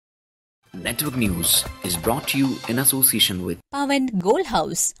Network News is brought to you in association with Pavan Gold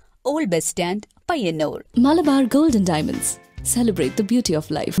House, Old Bus Stand, Payyanur. Malabar Gold and Diamonds. Celebrate the beauty of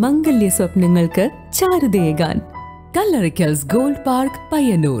life. Mangalya Swapnangalkku Charudegan. Kallarikals Gold Park,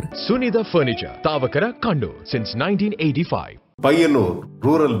 Payyanur. Sunitha Furniture, Tavakara, Kannur since 1985. Payyanur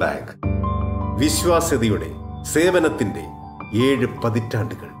Rural Bank. വിശ്വാസ്യതയുടെ സേവനത്തിന്റെ 7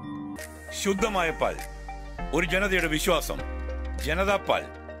 പതിറ്റാണ്ടുകൾ. ശുദ്ധമായ പാൽ, ഒരു ജനതയുടെ വിശ്വാസം. ജനതാ പാൽ,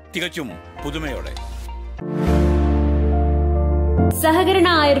 തികച്ചും പുതുമയോടെ. സഹകരണ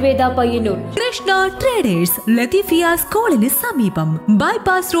ആയുർവേദ പയ്യന്നൂർ. കൃഷ്ണ ട്രേഡേഴ്സ്, ലത്തീഫിയ സ്കൂളിന് സമീപം,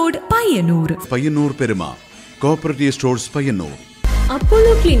 ബൈപാസ് റോഡ്, പയ്യന്നൂർ. പയ്യന്നൂർ പെരുമ cooperative stores Payyanur.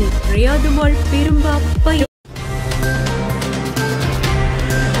 Apollo clinic, Riyadh മോൾ, പെരുമ്പ, പയ്യന്നൂർ.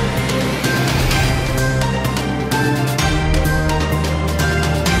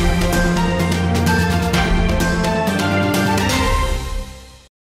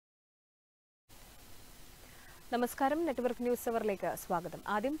 നമസ്കാരം. നെറ്റ്വർക്ക് ന്യൂസ് അവറിലേക്ക് സ്വാഗതം.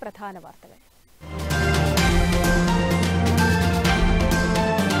 ആദ്യം പ്രധാന വാർത്തകൾ.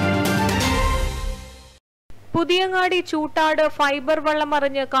 പുതിയങ്ങാടി ചൂട്ടാട് ഫൈബർ വള്ളം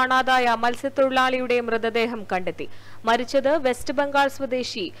മറിഞ്ഞ് കാണാതായ മത്സ്യത്തൊഴിലാളിയുടെ മൃതദേഹം കണ്ടെത്തി. മരിച്ചത് വെസ്റ്റ് ബംഗാൾ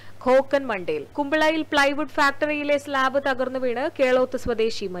സ്വദേശി ഖോക്കൻ മണ്ടേൽ. കുമ്പളയിൽ പ്ലൈവുഡ് ഫാക്ടറിയിലെ സ്ലാബ് തകർന്നു വീണ് കേളോത്ത്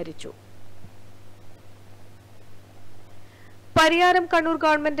സ്വദേശി മരിച്ചു. Pariyaram Kannur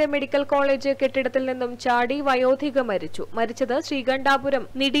government medical college കെട്ടിടത്തിൽ നിന്നും ചാടി വയോധിക മരിച്ചു. മരിച്ചത് ശ്രീകണ്ഠാപുരം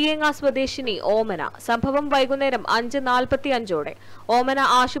നിടിയേങ്ങ സ്വദേശിനി ഓമന. സംഭവം വൈകുന്നേരം 5:45 ഓമന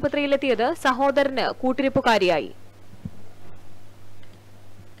ആശുപത്രിയിലെത്തിയത് സഹോദരന് കൂട്ടിരിപ്പുകാരിയായി.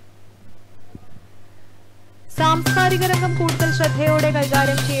 സാംസ്കാരിക രംഗം കൂടുതൽ ശ്രദ്ധയോടെ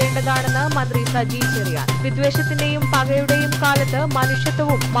കൈകാര്യം ചെയ്യേണ്ടതാണെന്ന് മന്ത്രി സജി ചെറിയാൻ. വിദ്വേഷത്തിന്റെയും പകയുടെയും കാലത്ത്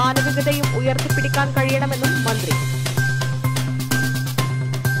മനുഷ്യത്വവും മാനവികതയും ഉയർത്തിപ്പിടിക്കാൻ കഴിയണമെന്നും മന്ത്രി.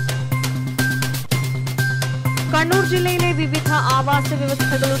 കണ്ണൂർ ജില്ലയിലെ വിവിധ ആവാസ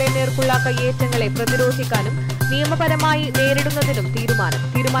വ്യവസ്ഥകളുടെ നേർക്കുള്ള കയ്യേറ്റങ്ങളെ പ്രതിരോധിക്കാനും നിയമപരമായി നേരിടുന്നതിനും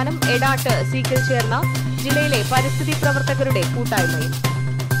തീരുമാനം എടാട്ട് സീക്കിൽ ചേർന്ന ജില്ലയിലെ പരിസ്ഥിതി പ്രവർത്തകരുടെ കൂട്ടായ്മയിൽ.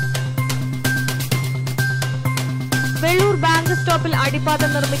 വെള്ളൂർ ബാങ്ക് സ്റ്റോപ്പിൽ അടിപ്പാത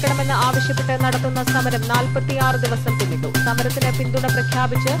നിർമ്മിക്കണമെന്ന് ആവശ്യപ്പെട്ട് നടത്തുന്ന സമരം 46 ദിവസം പിന്നിട്ടു. സമരത്തിന് പിന്തുണ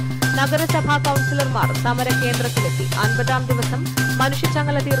പ്രഖ്യാപിച്ച് നഗരസഭാ കൌൺസിലർമാർ സമര കേന്ദ്രത്തിലെത്തി. 50-ാം ദിവസം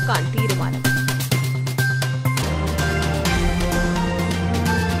മനുഷ്യച്ചങ്ങല തീർക്കാൻ തീരുമാനം.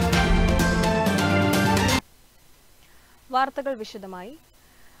 വാർത്തകൾ വിശദമായി.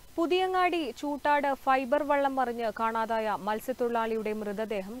 പുതിയങ്ങാടി ചൂട്ടാട് ഫൈബർ വള്ളം മറിഞ്ഞ് കാണാതായ മത്സ്യത്തൊഴിലാളിയുടെ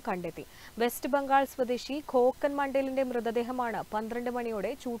മൃതദേഹം കണ്ടെത്തി. വെസ്റ്റ് ബംഗാൾ സ്വദേശി ഖോക്കൻ മണ്ടേലിന്റെ മൃതദേഹമാണ് 12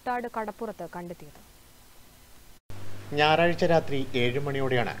 മണിയോടെ ചൂട്ടാട് കടപ്പുറത്ത് കണ്ടെത്തിയത്. ഞായറാഴ്ച രാത്രി 7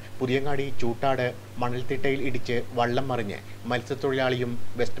 മണിയോടെയാണ് പുതിയങ്ങാടി ചൂട്ടാട് മണൽത്തിട്ടയിൽ ഇടിച്ച് വള്ളം മറിഞ്ഞ് മത്സ്യത്തൊഴിലാളിയും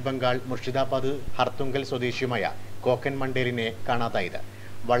വെസ്റ്റ് ബംഗാൾ മുർഷിദാബാദ് ഹർത്തുങ്കൽ സ്വദേശിയുമായ ഖോക്കൻ മണ്ടേലിനെ കാണാതായത്.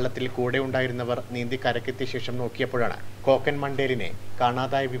 വള്ളത്തിൽ കൂടെ ഉണ്ടായിരുന്നവർ നീന്തി കരക്കെത്തിയ ശേഷം നോക്കിയപ്പോഴാണ് ഖോക്കൻ മണ്ടേലിനെ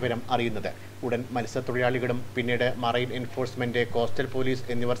കാണാതായ വിവരം അറിയുന്നത്. ഉടൻ മത്സ്യത്തൊഴിലാളികളും പിന്നീട് മറൈൻ എൻഫോഴ്സ്മെന്റ്, കോസ്റ്റൽ പോലീസ്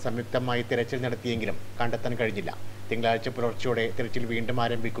എന്നിവർ സംയുക്തമായി തിരച്ചിൽ നടത്തിയെങ്കിലും കണ്ടെത്താൻ കഴിഞ്ഞില്ല. തിങ്കളാഴ്ച പുലർച്ചയോടെ തിരച്ചിൽ വീണ്ടും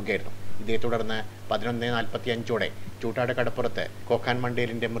ആരംഭിക്കുകയായിരുന്നു. ഇതേ തുടർന്ന് 11:45 ചൂട്ടാട് കടപ്പുറത്ത് ഖോക്കൻ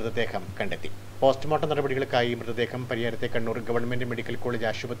മണ്ടേലിന്റെ മൃതദേഹം കണ്ടെത്തി. പോസ്റ്റ്മോർട്ടം നടപടികൾക്കായി മൃതദേഹം പരിയാരത്തെ കണ്ണൂർ ഗവൺമെന്റ് മെഡിക്കൽ കോളേജ്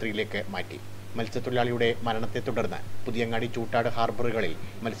ആശുപത്രിയിലേക്ക് മാറ്റി. മത്സ്യത്തൊഴിലാളിയുടെ മരണത്തെ തുടർന്ന് പുതിയങ്ങാടി ചൂട്ടാട് ഹാർബറുകളിൽ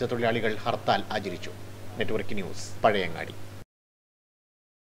മത്സ്യത്തൊഴിലാളികൾ ഹർത്താൽ ആചരിച്ചു. Network news, Pazhayangadi.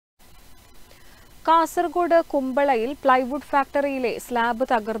 Kasaragod കുമ്പളയിൽ plywood ഫാക്ടറിയിലെ slab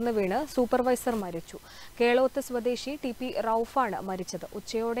തകർന്നു വീണ് സൂപ്പർവൈസർ മരിച്ചു. കേളോത്ത് സ്വദേശി ടി.പി. റൌഫാണ് മരിച്ചത്.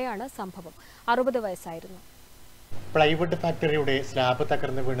 ഉച്ചയോടെയാണ് സംഭവം. 60 വയസ്സായിരുന്നു. പ്ലൈവുഡ് ഫാക്ടറിയുടെ സ്ലാബ്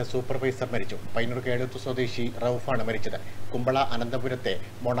തകർന്നു വീണ് സൂപ്പർവൈസർ മരിച്ചു. പയ്യന്നൂർ കേളോത്ത് സ്വദേശി റൌഫാണ് മരിച്ചത്. കുമ്പള അനന്തപുരത്തെ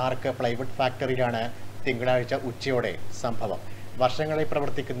മൊണാർക്ക് പ്ലൈവുഡ് ഫാക്ടറിയിലാണ് തിങ്കളാഴ്ച ഉച്ചയോടെ സംഭവം. വർഷങ്ങളായി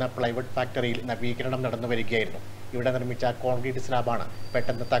പ്രവർത്തിക്കുന്ന പ്ലൈവുഡ് ഫാക്ടറിയിൽ നവീകരണം നടന്നു വരികയായിരുന്നു. ഇവിടെ നിർമ്മിച്ച കോൺക്രീറ്റ് സ്ലാബാണ്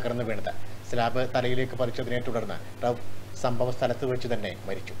പെട്ടെന്ന് തകർന്നു വീണത്. സ്ലാബ് തലയിലേക്ക് പതിച്ചതിനെ തുടർന്ന് റൌഫ് സംഭവ സ്ഥലത്ത് വെച്ച് തന്നെ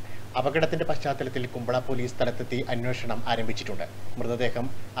മരിച്ചു. അപകടത്തിന്റെ പശ്ചാത്തലത്തിൽ കുമ്പള പോലീസ് സ്ഥലത്തെത്തി അന്വേഷണം ആരംഭിച്ചിട്ടുണ്ട്. മൃതദേഹം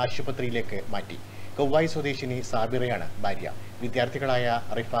ആശുപത്രിയിലേക്ക് മാറ്റി. കൗവായി സ്വദേശിനി സാബിറയാണ് ഭാര്യ. വിദ്യാർത്ഥികളായ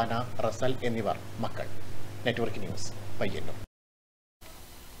റിഫാന, റസൽ എന്നിവർ മക്കൾ. Network news, Payyanur.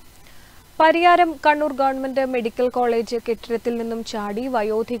 Pariyaram Kannur government medical college കെട്ടിടത്തിൽ നിന്നും ചാടി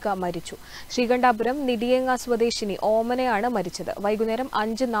വയോധിക മരിച്ചു. ശ്രീകണ്ഠാപുരം നിടിയേങ്ങ സ്വദേശിനി ഓമനയാണ് മരിച്ചത്. വൈകുന്നേരം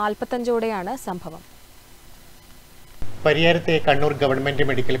 5:45 സംഭവം. പരിയാരത്തെ കണ്ണൂർ ഗവൺമെന്റ്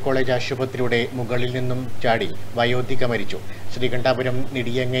മെഡിക്കൽ കോളേജ് ആശുപത്രിയുടെ മുകളിൽ നിന്നും ചാടി വയോധിക മരിച്ചു. ശ്രീകണ്ഠാപുരം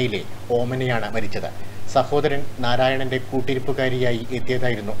നിടിയങ്ങയിലെ ഓമനയാണ് മരിച്ചത്. സഹോദരൻ നാരായണന്റെ കൂട്ടിരിപ്പുകാരിയായി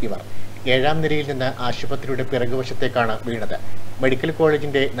എത്തിയതായിരുന്നു ഇവർ. 7ാം നിലയിൽ നിന്ന് ആശുപത്രിയുടെ പിറകുവശത്തേക്കാണ് വീണത്. മെഡിക്കൽ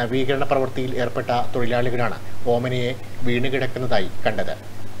കോളേജിന്റെ നവീകരണ പ്രവൃത്തിയിൽ ഏർപ്പെട്ട തൊഴിലാളികളാണ് ഓമനയെ വീണുകിടക്കുന്നതായി കണ്ടത്.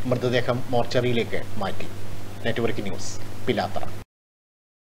 മൃതദേഹം മോർച്ചറിയിലേക്ക് മാറ്റി. Network news, Pilathara.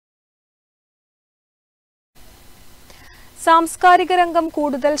 സാംസ്കാരിക രംഗം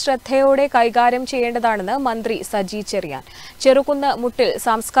കൂടുതൽ ശ്രദ്ധയോടെ കൈകാര്യം ചെയ്യേണ്ടതാണെന്ന് മന്ത്രി സജി ചെറിയാൻ. ചെറുകുന്ന് മുട്ടിൽ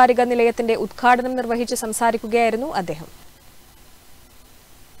സാംസ്കാരിക നിലയത്തിന്റെ ഉദ്ഘാടനം നിർവഹിച്ച് സംസാരിക്കുകയായിരുന്നു അദ്ദേഹം.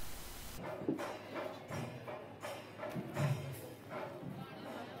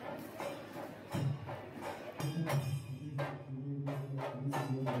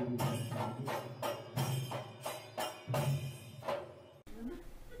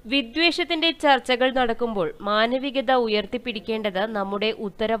 വിദ്വേഷത്തിന്റെ ചർച്ചകൾ നടക്കുമ്പോൾ മാനവികത ഉയർത്തിപ്പിടിക്കേണ്ടത് നമ്മുടെ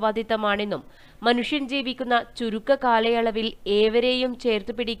ഉത്തരവാദിത്തമാണെന്നും മനുഷ്യൻ ജീവിക്കുന്ന ചുരുക്ക കാലയളവിൽ ഏവരെയും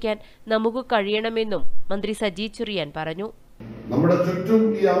ചേർത്ത് പിടിക്കാൻ നമുക്ക് കഴിയണമെന്നും മന്ത്രി സജി ചെറിയാൻ പറഞ്ഞു. നമ്മുടെ ചുറ്റും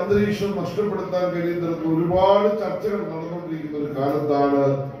ഈ അന്തരീക്ഷം നഷ്ടപ്പെടുത്താൻ കഴിയുന്ന ഒരുപാട് ചർച്ചകൾ നടന്നുകൊണ്ടിരിക്കുന്ന ഒരു കാലത്താണ്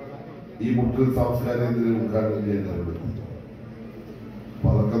ഈ മുട്ടിൽ സാംസ്കാരിക നിലയം ഉദ്ഘാടനം ചെയ്യുന്നത്.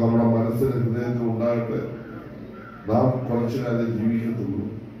 അതൊക്കെ നമ്മുടെ മനസ്സിന് ഹൃദയത്തിൽ ഉണ്ടാകട്ടെ. നാം കുറച്ചുകാലം ജീവിക്കത്തുള്ളൂ.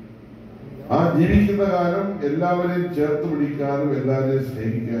 ആ ജീവിക്കുന്ന കാലം എല്ലാവരെയും ചേർത്ത് പിടിക്കാനും എല്ലാവരെയും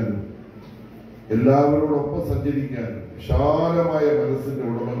സ്നേഹിക്കാനും എല്ലാവരോടൊപ്പം സഞ്ചരിക്കാനും വിശാലമായ മനസ്സിന്റെ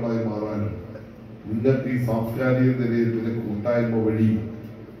ഉടമകളായി മാറാനും നിങ്ങൾക്ക് ഈ സാംസ്കാരിക നിലയത്തിലെ കൂട്ടായ്മ വഴി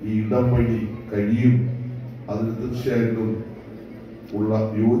ഈ ഇടം വഴി കഴിയും. അതിന് തീർച്ചയായിട്ടും ഉള്ള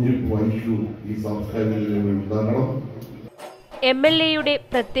യോജിപ്പ് ഐക്യവും ഈ സാംസ്കാരിക നിലയങ്ങളിൽ ഉണ്ടാകണം. MLAയുടെ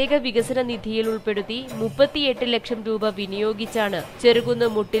പ്രത്യേക വികസന നിധിയിൽ ഉൾപ്പെടുത്തി 38 ലക്ഷം രൂപ വിനിയോഗിച്ചാണ് ചെറുകുന്ന്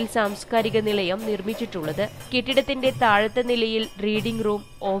മുട്ടിൽ സാംസ്കാരിക നിലയം നിർമ്മിച്ചിട്ടുള്ളത്. കെട്ടിടത്തിന്റെ താഴത്തെ നിലയിൽ reading room,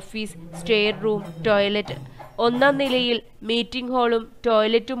 office, stair room, toilet, 1ാം നിലയിൽ മീറ്റിംഗ് ഹാളും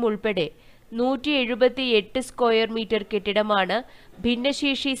ടോയ്ലറ്റും ഉൾപ്പെടെ 178 സ്ക്വയർ മീറ്റർ കെട്ടിടമാണ്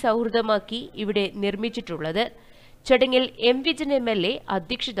ഭിന്നശേഷി സൗഹൃദമാക്കി ഇവിടെ നിർമ്മിച്ചിട്ടുള്ളത്. ചടങ്ങിൽ M. വിജയൻ MLA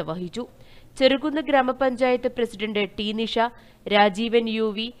അധ്യക്ഷത വഹിച്ചു. ചെറുകുന്ന് ഗ്രാമപഞ്ചായത്ത് president T. Nisha, Rajeevan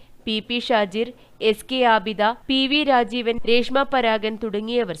UV, PP Shajir, SK Abida, PV Rajeevan, Reshma Paragan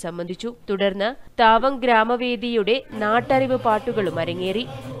തുടങ്ങിയവർ സംബന്ധിച്ചു. തുടർന്ന് താവം ഗ്രാമവേദിയുടെ നാട്ടറിവ് പാട്ടുകളും അരങ്ങേറി.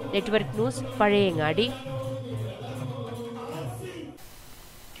 Network news, Pazhayangadi.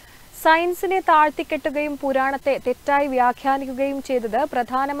 സയൻസിനെ താഴ്ത്തിക്കെട്ടുകയും പുരാണത്തെ തെറ്റായി വ്യാഖ്യാനിക്കുകയും ചെയ്തത്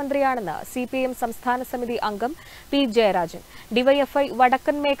പ്രധാനമന്ത്രിയാണെന്ന് CPM സംസ്ഥാന സമിതി അംഗം P. ജയരാജൻ. ഡിവൈഎഫ്ഐ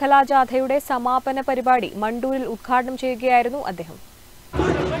വടക്കൻ മേഖലാ ജാഥയുടെ സമാപന പരിപാടി മണ്ടൂരിൽ ഉദ്ഘാടനം ചെയ്യുകയായിരുന്നു അദ്ദേഹം.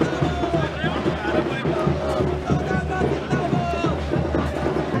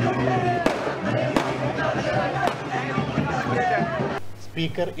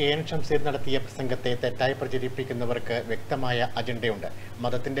 Speaker A.N. ഷംസീർ നടത്തിയ പ്രസംഗത്തെ തെറ്റായി പ്രചരിപ്പിക്കുന്നവർക്ക് വ്യക്തമായ അജണ്ടയുണ്ട്.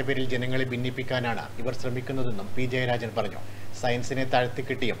 മതത്തിന്റെ പേരിൽ ജനങ്ങളെ ഭിന്നിപ്പിക്കാനാണ് ഇവർ ശ്രമിക്കുന്നതെന്നും P. ജയരാജൻ പറഞ്ഞു. സയൻസിനെ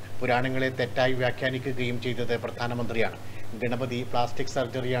താഴ്ത്തിക്കെട്ടിയും പുരാണങ്ങളെ തെറ്റായി വ്യാഖ്യാനിക്കുകയും ചെയ്തത് പ്രധാനമന്ത്രിയാണ്. ഗണപതി പ്ലാസ്റ്റിക്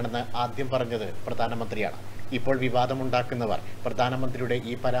സർജറിയാണെന്ന് ആദ്യം പറഞ്ഞത് പ്രധാനമന്ത്രിയാണ്. ഇപ്പോൾ വിവാദമുണ്ടാക്കുന്നവർ പ്രധാനമന്ത്രിയുടെ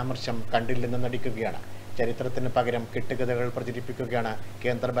ഈ പരാമർശം കണ്ടില്ലെന്ന് നടിക്കുകയാണ്. ചരിത്രത്തിന് പകരം കെട്ടുകഥകൾ പ്രചരിപ്പിക്കുകയാണ്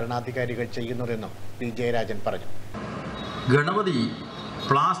കേന്ദ്ര ഭരണാധികാരികൾ ചെയ്യുന്നതെന്നും P. ജയരാജൻ പറഞ്ഞു. Ganapathi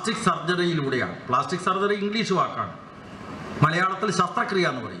plastic സർജറിയിലൂടെയാണ്. Plastic surgery English വാക്കാണ്, മലയാളത്തിൽ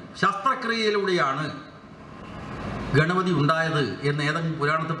ശസ്ത്രക്രിയ എന്ന് പറയും. ശസ്ത്രക്രിയയിലൂടെയാണ് ഗണപതി ഉണ്ടായത് എന്ന് ഏതെങ്കിലും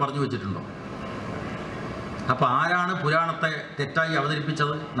പുരാണത്തിൽ പറഞ്ഞു വെച്ചിട്ടുണ്ടോ? അപ്പോൾ ആരാണ് പുരാണത്തെ തെറ്റായി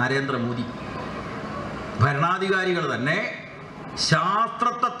അവതരിപ്പിച്ചത്? നരേന്ദ്രമോദി. ഭരണാധികാരികൾ തന്നെ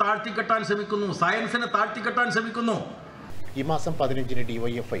ശാസ്ത്രത്തെ താഴ്ത്തിക്കെട്ടാൻ ശ്രമിക്കുന്നു, സയൻസിനെ താഴ്ത്തിക്കെട്ടാൻ ശ്രമിക്കുന്നു. ഈ മാസം 15-ന്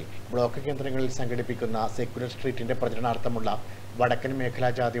ഡിവൈഎഫ്ഐ ബ്ലോക്ക് കേന്ദ്രങ്ങളിൽ സംഘടിപ്പിക്കുന്ന സെക്യുലർ സ്ട്രീറ്റിന്റെ പ്രചരണാർത്ഥമുള്ള വടക്കൻ മേഖലാ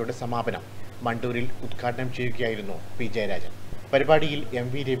ജാഥയുടെ സമാപനം മണ്ടൂരിൽ ഉദ്ഘാടനം ചെയ്യുകയായിരുന്നു P. ജയരാജൻ. പരിപാടിയിൽ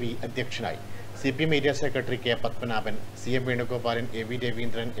MV രവി അധ്യക്ഷനായി. CPM area secretary K. Padmanabhan, CM Venugopalan, AV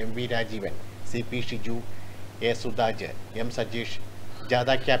Raveendran, MV Rajeevan, CP Shiju, A. സുതാജ്, M. Sajeesh, ജാഥ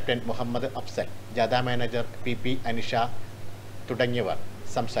ക്യാപ്റ്റൻ മുഹമ്മദ് അഫ്സൽ, ജാഥ മാനേജർ PP അനിഷ തുടങ്ങിയവർ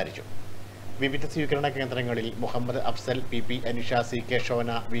സംസാരിച്ചു. വിവിധ സ്വീകരണ കേന്ദ്രങ്ങളിൽ Muhammad Afsal, PP Anisha, CK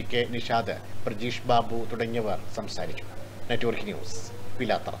Shona, VK Nishad, Prajeesh Babu തുടങ്ങിയവർ സംസാരിച്ചു. Network news,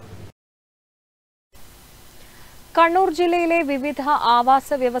 Pilathara. കണ്ണൂർ ജില്ലയിലെ വിവിധ ആവാസ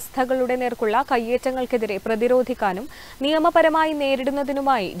വ്യവസ്ഥകളുടെ നേർക്കുള്ള കയ്യേറ്റങ്ങൾക്കെതിരെ പ്രതിരോധിക്കാനും നിയമപരമായി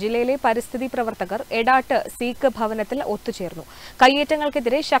നേരിടുന്നതിനുമായി ജില്ലയിലെ പരിസ്ഥിതി പ്രവർത്തകർ എടാട്ട് സീക്ക് ഭവനത്തിൽ ഒത്തുചേർന്നു.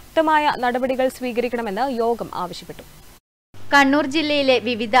 കയ്യേറ്റങ്ങൾക്കെതിരെ ശക്തമായ നടപടികൾ സ്വീകരിക്കണമെന്ന് യോഗം ആവശ്യപ്പെട്ടു. കണ്ണൂർ ജില്ലയിലെ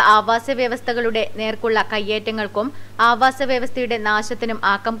വിവിധ ആവാസ വ്യവസ്ഥകളുടെ നേർക്കുള്ള കയ്യേറ്റങ്ങൾക്കും ആവാസ വ്യവസ്ഥയുടെ നാശത്തിനും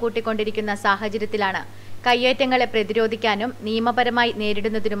ആക്കം കൂട്ടിക്കൊണ്ടിരിക്കുന്ന സാഹചര്യത്തിലാണ് കയ്യേറ്റങ്ങളെ പ്രതിരോധിക്കാനും നിയമപരമായി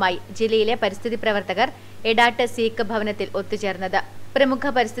നേരിടുന്നതിനുമായി ജില്ലയിലെ പരിസ്ഥിതി പ്രവർത്തകർ എടാട്ട് സീക്ക് ഭവനത്തിൽ ഒത്തുചേർന്നത്. പ്രമുഖ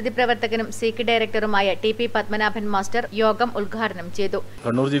പരിസ്ഥിതി പ്രവർത്തകനും സീക്ക് ഡയറക്ടറുമായ ടി പി പത്മനാഭൻ മാസ്റ്റർ യോഗം ഉദ്ഘാടനം ചെയ്തു.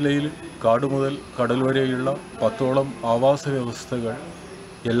 കണ്ണൂർ ജില്ലയിൽ കാട് മുതൽ കടൽ വരെയുള്ള 10ഓളം ആവാസ വ്യവസ്ഥകൾ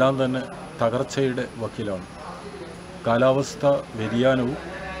എല്ലാം തന്നെ തകർച്ചയുടെ വക്കിലാണ്. കാലാവസ്ഥ വ്യതിയാനവും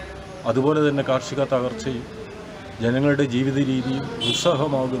അതുപോലെ തന്നെ കാർഷിക തകർച്ചയും ജനങ്ങളുടെ ജീവിത രീതിയും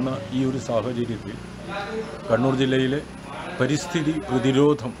ദുസ്സഹമാകുന്ന ഈ ഒരു സാഹചര്യത്തിൽ കണ്ണൂർ ജില്ലയിലെ പരിസ്ഥിതി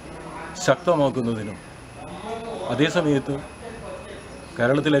പ്രതിരോധം ശക്തമാക്കുന്നതിനും അതേസമയത്ത്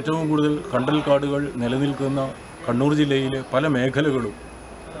കേരളത്തിൽ ഏറ്റവും കൂടുതൽ കണ്ടൽക്കാടുകൾ നിലനിൽക്കുന്ന കണ്ണൂർ ജില്ലയിലെ പല മേഖലകളും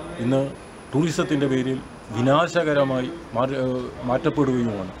ഇന്ന് ടൂറിസത്തിൻ്റെ പേരിൽ വിനാശകരമായി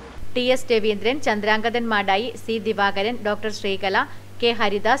മാറ്റപ്പെടുകയുമാണ്. T S Raveendran, Chandrangadhan Madayi, C Divakaran, doctor Sreekala, K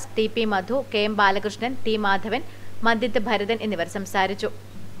Haridas, T P മധു, K M Balakrishnan, T Madhavan, മന്ദിത്ത് Bharathan എന്നിവർ സംസാരിച്ചു.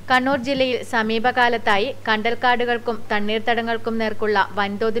 കണ്ണൂർ ജില്ലയിൽ സമീപകാലത്തായി കണ്ടൽക്കാടുകൾക്കും തണ്ണീർത്തടങ്ങൾക്കും നേർക്കുള്ള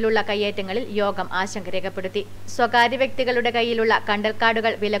വൻതോതിലുള്ള കയ്യേറ്റങ്ങളിൽ യോഗം ആശങ്ക രേഖപ്പെടുത്തി. സ്വകാര്യ വ്യക്തികളുടെ കയ്യിലുള്ള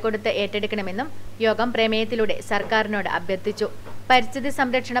കണ്ടൽക്കാടുകൾ വില കൊടുത്ത് ഏറ്റെടുക്കണമെന്നും യോഗം പ്രമേയത്തിലൂടെ സർക്കാരിനോട് അഭ്യർത്ഥിച്ചു. പരിസ്ഥിതി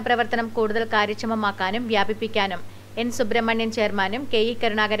സംരക്ഷണ പ്രവർത്തനം കൂടുതൽ കാര്യക്ഷമമാക്കാനും വ്യാപിപ്പിക്കാനും എൻ സുബ്രഹ്മണ്യൻ ചെയർമാനും കെ ഇ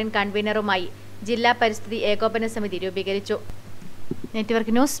കരുണാകരൻ കൺവീനറുമായി ജില്ലാ പരിസ്ഥിതി ഏകോപന സമിതി രൂപീകരിച്ചു.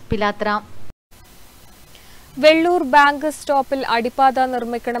 നെറ്റ്വർക്ക് ന്യൂസ്, പിലാത്ര. വെള്ളൂർ ബാങ്ക് സ്റ്റോപ്പിൽ അടിപ്പാത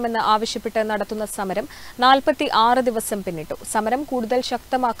നിർമ്മിക്കണമെന്ന് ആവശ്യപ്പെട്ട് നടത്തുന്ന സമരം 46 ദിവസം പിന്നിട്ടു. സമരം കൂടുതൽ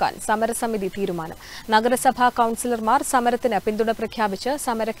ശക്തമാക്കാൻ സമരസമിതി തീരുമാനം. നഗരസഭാ കൌൺസിലർമാർ സമരത്തിന് പിന്തുണ പ്രഖ്യാപിച്ച്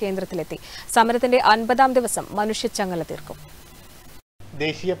സമരകേന്ദ്രത്തിലെത്തി. സമരത്തിന്റെ 50ാം ദിവസം മനുഷ്യച്ചങ്ങല തീർക്കും.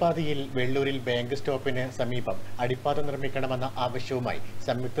 ദേശീയപാതയിൽ വെള്ളൂരിൽ ബാങ്ക് സ്റ്റോപ്പിന് സമീപം അടിപ്പാത നിർമ്മിക്കണമെന്ന ആവശ്യവുമായി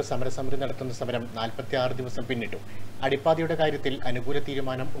സംയുക്ത സമരസമിതി നടത്തുന്ന സമരം 46 ദിവസം പിന്നിട്ടു. അടിപ്പാതയുടെ കാര്യത്തിൽ അനുകൂല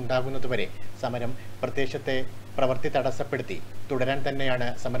തീരുമാനം ഉണ്ടാകുന്നതുവരെ സമരം പ്രദേശത്തെ പ്രവൃത്തി തടസ്സപ്പെടുത്തി തുടരാൻ തന്നെയാണ്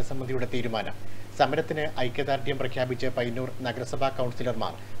സമരസമിതിയുടെ തീരുമാനം. സമരത്തിന് ഐക്യദാർഢ്യം പ്രഖ്യാപിച്ച് പയ്യന്നൂർ നഗരസഭാ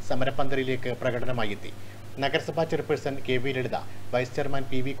കൌൺസിലർമാർ സമരപന്തലിലേക്ക് പ്രകടനമായി എത്തി. നഗരസഭാ chairperson K V Lalitha, vice chairman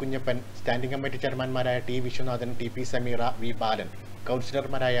P V Kunjappan, standing committee ചെയർമാൻമാരായ T Viswanathan, T P Sameera, V Balan,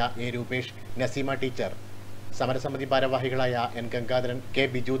 കൌൺസിലർമാരായ A Rupesh, Naseema teacher, സമരസമിതി ഭാരവാഹികളായ എൻ ഗംഗാധരൻ, കെ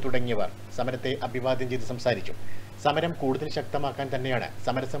ബിജു തുടങ്ങിയവർ സമരത്തെ അഭിവാദ്യം ചെയ്ത് സംസാരിച്ചു. സമരം കൂടുതൽ ശക്തമാക്കാൻ തന്നെയാണ്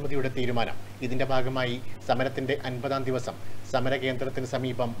സമരസമിതിയുടെ തീരുമാനം. ഇതിന്റെ ഭാഗമായി സമരത്തിന്റെ 50ാം ദിവസം സമരകേന്ദ്രത്തിന്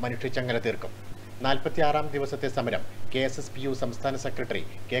സമീപം മനുഷ്യച്ചങ്ങല തീർക്കും. 46ാം ദിവസത്തെ സമരം KSSPU സംസ്ഥാന സെക്രട്ടറി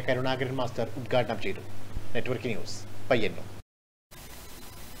കെ കരുണാകരൻ മാസ്റ്റർ ഉദ്ഘാടനം ചെയ്തു. Network news, Payyanur.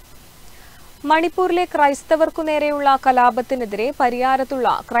 മണിപ്പൂരിലെ ക്രൈസ്തവർക്കു നേരെയുള്ള കലാപത്തിനെതിരെ പരിയാരത്തുള്ള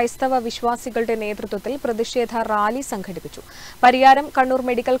ക്രൈസ്തവ വിശ്വാസികളുടെ നേതൃത്വത്തിൽ പ്രതിഷേധ റാലി സംഘടിപ്പിച്ചു. പരിയാരം കണ്ണൂർ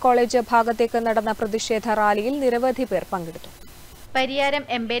മെഡിക്കൽ കോളേജ് ഭാഗത്തേക്ക് നടന്ന പ്രതിഷേധ റാലിയിൽ നിരവധി പേർ പങ്കെടുത്തു. പരിയാരം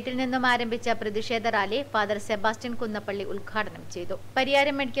എംബേറ്റിൽ നിന്നും ആരംഭിച്ച പ്രതിഷേധ റാലി ഫാദർ സെബാസ്റ്റ്യൻ കുന്നപ്പള്ളി ഉദ്ഘാടനം ചെയ്തു.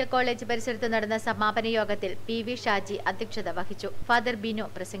 പരിയാരം മെഡിക്കൽ കോളേജ് പരിസരത്ത് നടന്ന സമാപന യോഗത്തിൽ PV ഷാജി അധ്യക്ഷത വഹിച്ചു. ഫാദർ ബിനു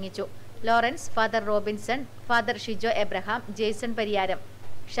പ്രസംഗിച്ചു. Lawrence, father Robinson, father Shijo Abraham, Jason Pariyaram,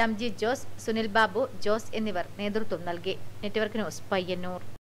 Shamji Jose, Sunil Babu, Jose എന്നിവർ നേതൃത്വം നൽകി. Network news, Payyanur.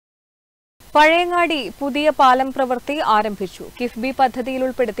 പഴയങ്ങാടി പുതിയ പാലം പ്രവൃത്തി ആരംഭിച്ചു. കിഫ്ബി പദ്ധതിയിൽ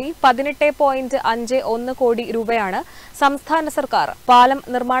ഉൾപ്പെടുത്തി 18.51 കോടി രൂപയാണ് സംസ്ഥാന സർക്കാർ പാലം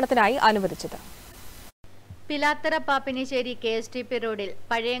നിർമ്മാണത്തിനായി അനുവദിച്ചത്. പിലാത്തറ പാപ്പിനിശ്ശേരി KSTP റോഡിൽ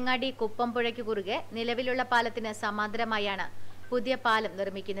പഴയങ്ങാടി കുപ്പംപുഴയ്ക്ക് കുറുകെ നിലവിലുള്ള പാലത്തിന് സമാന്തരമായാണ് പുതിയ പാലം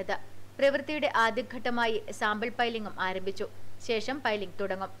നിർമ്മിക്കുന്നത്. പ്രവൃത്തിയുടെ ആദ്യഘട്ടമായി സാമ്പിൾ പൈലിംഗും ആരംഭിച്ചു. ശേഷം പൈലിംഗ്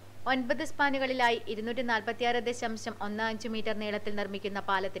തുടങ്ങും. 9 സ്പാനുകളിലായി 245.15 മീറ്റർ നീളത്തിൽ നിർമ്മിക്കുന്ന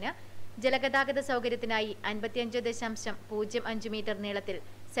പാലത്തിന് ജലഗതാഗത സൗകര്യത്തിനായി 55.05 മീറ്റർ നീളത്തിൽ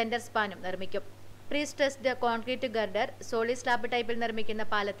സെന്റർ സ്പാനും നിർമ്മിക്കും. Pre stressed concrete girder solid slab ടൈപ്പിൽ നിർമ്മിക്കുന്ന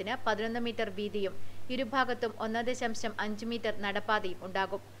പാലത്തിന് 11 മീറ്റർ വീതിയും ഇരുഭാഗത്തും 1.5 മീറ്റർ നടപ്പാതയും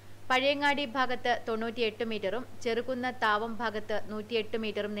ഉണ്ടാകും. പഴയങ്ങാടി ഭാഗത്ത് 98 മീറ്ററും ചെറുകുന്ന താവം ഭാഗത്ത് 108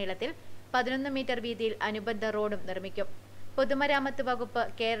 മീറ്ററും നീളത്തിൽ 11 മീറ്റർ വീതിയിൽ അനുബന്ധ റോഡും നിർമ്മിക്കും. പൊതുമരാമത്ത് വകുപ്പ്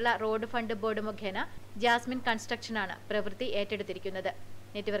കേരള റോഡ് ഫണ്ട് ബോർഡ് മുഖേന ജാസ്മിൻ കൺസ്ട്രക്ഷനാണ് പ്രവൃത്തി ഏറ്റെടുത്തിരിക്കുന്നത്.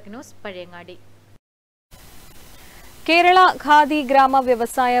 Network news, Pazhayangadi. കേരള ഖാദി ഗ്രാമ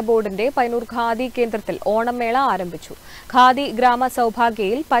വ്യവസായ ബോർഡിന്റെ പയ്യന്നൂർ ഖാദി കേന്ദ്രത്തിൽ ഓണമേള ആരംഭിച്ചു. ഖാദി ഗ്രാമ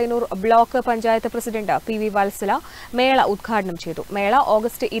സൗഭാഗ്യയിൽ Payyanur block panchayat president PV Vatsala മേള ഉദ്ഘാടനം ചെയ്തു. മേള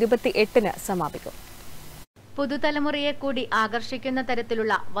ഓഗസ്റ്റ് 28-ന് സമാപിക്കും. പുതുതലമുറയെ കൂടി ആകർഷിക്കുന്ന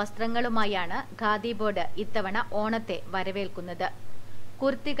തരത്തിലുള്ള വസ്ത്രങ്ങളുമായാണ് ഖാദി ബോർഡ് ഇത്തവണ ഓണത്തെ വരവേൽക്കുന്നത്.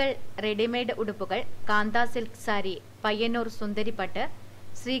 കുർത്തികൾ, റെഡിമെയ്ഡ് ഉടുപ്പുകൾ, കാന്താ സിൽക്ക് സാരി, പയ്യന്നൂർ സുന്ദരിപ്പട്ട്,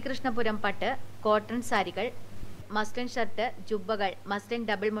 ശ്രീകൃഷ്ണപുരം പട്ട്, കോട്ടൺ സാരികൾ, മസ്ലിൻ ഷർട്ട്, ജുബ്ബകൾ, മസ്ലിൻ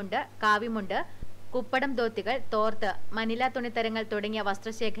ഡബിൾ മുണ്ട്, കാവിമുണ്ട്, കുപ്പടം ധോത്തികൾ, തോർത്ത്, മനില തുണിത്തരങ്ങൾ തുടങ്ങിയ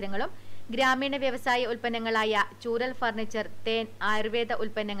വസ്ത്രശേഖരങ്ങളും ഗ്രാമീണ വ്യവസായ ഉൽപ്പന്നങ്ങളായ ചൂരൽ ഫർണിച്ചർ, തേൻ, ആയുർവേദ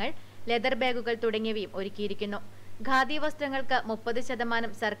ഉൽപ്പന്നങ്ങൾ, ലെതർ ബാഗുകൾ തുടങ്ങിയവയും ഒരുക്കിയിരിക്കുന്നു. ഖാദി വസ്ത്രങ്ങൾക്ക്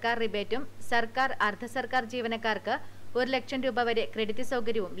 30% സർക്കാർ റിബേറ്റും സർക്കാർ അർദ്ധ സർക്കാർ ജീവനക്കാർക്ക് 1,00,000 രൂപ വരെ ക്രെഡിറ്റ്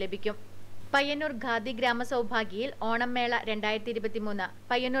സൗകര്യവും ലഭിക്കും. പയ്യന്നൂർ ഖാദി ഗ്രാമസൗഭാഗ്യയിൽ ഓണം മേള 2023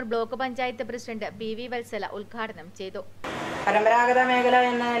 Payyanur block panchayat president PV Vatsala ഉദ്ഘാടനം ചെയ്തു. പരമ്പരാഗത മേഖല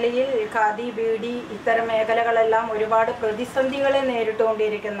എന്ന നിലയിൽ ഖാദി, ബീഡി ഇത്തരം മേഖലകളെല്ലാം ഒരുപാട് പ്രതിസന്ധികളെ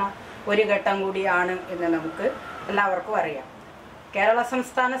നേരിട്ടുകൊണ്ടിരിക്കുന്ന ഒരു ഘട്ടം കൂടിയാണ് എന്ന് നമുക്ക് എല്ലാവർക്കും അറിയാം. കേരള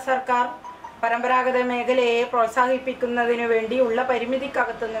സംസ്ഥാന സർക്കാർ പരമ്പരാഗത മേഖലയെ പ്രോത്സാഹിപ്പിക്കുന്നതിനു വേണ്ടിയുള്ള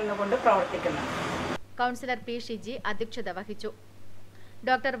പരിമിതിക്കകത്ത് നിന്നുകൊണ്ട് പ്രവർത്തിക്കുന്നു. Councillor P. ഷിജി അധ്യക്ഷത വഹിച്ചു.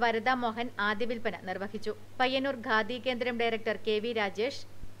 ഡോക്ടർ വരദ മോഹൻ ആദ്യ വിൽപ്പന നിർവഹിച്ചു. പയ്യന്നൂർ ഖാദി കേന്ദ്രം director KV Rajesh,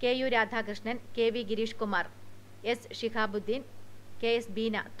 KU Radhakrishnan, KV Girish Kumar, S. Shihabuddin, KS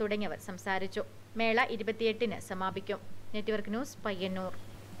Beena തുടങ്ങിയവർ സംസാരിച്ചു. മേള 28-ന് സമാപിക്കും. Network news, Payyanur.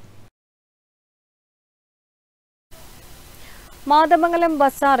 മാതമംഗലം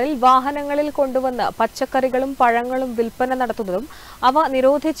ബസാറിൽ വാഹനങ്ങളിൽ കൊണ്ടുവന്ന് പച്ചക്കറികളും പഴങ്ങളും വിൽപ്പന നടത്തുന്നതും അവ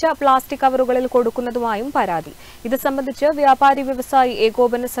നിരോധിച്ച പ്ലാസ്റ്റിക് കവറുകളിൽ കൊടുക്കുന്നതുമായും പരാതി. ഇത് സംബന്ധിച്ച് വ്യാപാരി വ്യവസായി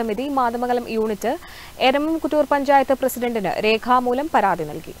ഏകോപന സമിതി മാതമംഗലം യൂണിറ്റ് എരമംകുറ്റൂർ പഞ്ചായത്ത് പ്രസിഡന്റിന് രേഖാമൂലം പരാതി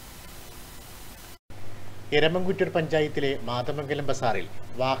നൽകി. എരമംകുറ്റൂർ പഞ്ചായത്തിലെ മാതമംഗലം ബസാറിൽ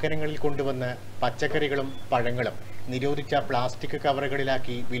വാഹനങ്ങളിൽ കൊണ്ടുവന്ന് പച്ചക്കറികളും പഴങ്ങളും നിരോധിച്ച പ്ലാസ്റ്റിക്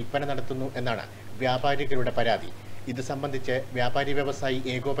കവറുകളിലാക്കി വിൽപ്പന നടത്തുന്നു എന്നാണ് വ്യാപാരികളുടെ പരാതി. ഇത് സംബന്ധിച്ച് വ്യാപാരി വ്യവസായി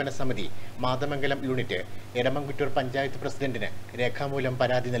ഏകോപന സമിതി മാതമംഗലം യൂണിറ്റ് എരമംകുറ്റൂർ പഞ്ചായത്ത് പ്രസിഡന്റിന് രേഖാമൂലം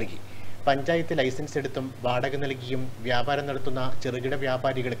പരാതി നൽകി. പഞ്ചായത്ത് ലൈസൻസ് എടുത്തും വാടക നൽകിയും വ്യാപാരം നടത്തുന്ന ചെറുകിട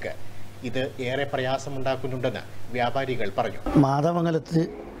വ്യാപാരികൾക്ക് ഇത് ഏറെ പ്രയാസമുണ്ടാക്കുന്നുണ്ടെന്ന് വ്യാപാരികൾ പറഞ്ഞു. മാതമംഗലത്ത്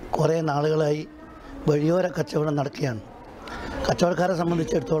കുറേ നാളുകളായി വഴിയോര കച്ചവടം നടക്കുകയാണ്. കച്ചവടക്കാരെ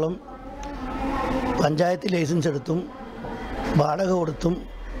സംബന്ധിച്ചിടത്തോളം പഞ്ചായത്ത് ലൈസൻസ് എടുത്തും വാടക കൊടുത്തും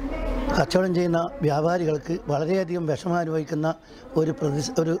കച്ചവടം ചെയ്യുന്ന വ്യാപാരികൾക്ക് വളരെയധികം വിഷമം അനുഭവിക്കുന്ന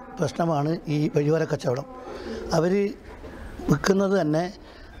ഒരു പ്രശ്നമാണ് ഈ വഴിയോര കച്ചവടം. അവർ വിൽക്കുന്നത് തന്നെ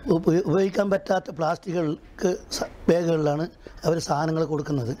ഉപയോഗിക്കാൻ പറ്റാത്ത പ്ലാസ്റ്റിക്കുകൾക്ക് ബാഗുകളിലാണ് അവർ സാധനങ്ങൾ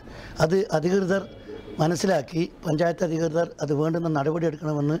കൊടുക്കുന്നത്. അത് അധികൃതർ മനസ്സിലാക്കി പഞ്ചായത്ത് അധികൃതർ അത് വേണ്ടുന്ന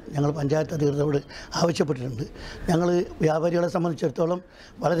നടപടിയെടുക്കണമെന്ന് ഞങ്ങൾ പഞ്ചായത്ത് അധികൃതരോട് ആവശ്യപ്പെട്ടിട്ടുണ്ട്. ഞങ്ങൾ വ്യാപാരികളെ സംബന്ധിച്ചിടത്തോളം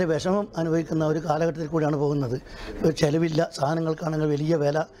വളരെ വിഷമം അനുഭവിക്കുന്ന ഒരു കാലഘട്ടത്തിൽ കൂടിയാണ് പോകുന്നത്. ചെലവില്ല, സാധനങ്ങൾക്കാണെങ്കിൽ വലിയ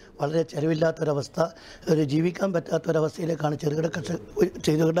വില, വളരെ ചെലവില്ലാത്തൊരവസ്ഥ, ഒരു ജീവിക്കാൻ പറ്റാത്തൊരവസ്ഥയിലേക്കാണ്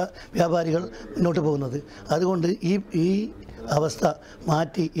ചെറുകിട വ്യാപാരികൾ മുന്നോട്ട് പോകുന്നത്. അതുകൊണ്ട് ഈ അവസ്ഥ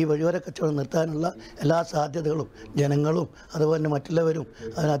മാറ്റി ഈ വഴിയോര കച്ചവടം നിർത്താനുള്ള എല്ലാ സാധ്യതകളും ജനങ്ങളും അതുപോലെ മറ്റുള്ളവരും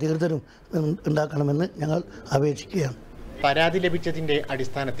അധികൃതരും ഉണ്ടാക്കണമെന്ന് ഞങ്ങൾ അപേക്ഷിക്കുകയാണ്. പരാതി ലഭിച്ചതിന്റെ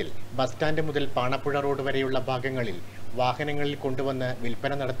അടിസ്ഥാനത്തിൽ ബസ് സ്റ്റാൻഡ് മുതൽ പാണപ്പുഴ റോഡ് വരെയുള്ള ഭാഗങ്ങളിൽ വാഹനങ്ങളിൽ കൊണ്ടുവന്ന്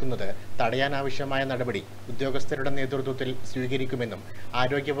വിൽപ്പന നടത്തുന്നത് തടയാനാവശ്യമായ നടപടി ഉദ്യോഗസ്ഥരുടെ നേതൃത്വത്തിൽ സ്വീകരിക്കുമെന്നും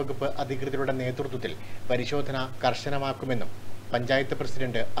ആരോഗ്യവകുപ്പ് അധികൃതരുടെ നേതൃത്വത്തിൽ പരിശോധന കർശനമാക്കുമെന്നും പഞ്ചായത്ത്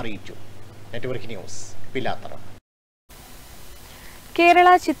പ്രസിഡന്റ് അറിയിച്ചു. Network news, Pilathara. കേരള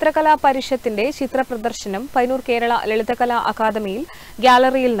ചിത്രകലാ പരിഷത്തിന്റെ ചിത്രപ്രദർശനം പയ്യന്നൂർ കേരള ലളിതകലാ അക്കാദമിയിൽ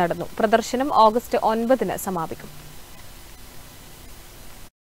ഗാലറിയിൽ നടന്നു. പ്രദർശനം ഓഗസ്റ്റ് 9-ന് സമാപിക്കും.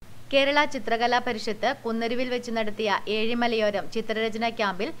 കേരള ചിത്രകലാ പരിഷത്ത് കുന്നരുവിൽ വെച്ച് നടത്തിയ ഏഴിമലയോരം ചിത്രരചന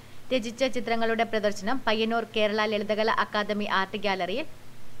ക്യാമ്പിൽ രചിച്ച ചിത്രങ്ങളുടെ പ്രദർശനം പയ്യന്നൂർ കേരള ലളിതകലാ അക്കാദമി ആർട്ട് ഗാലറിയിൽ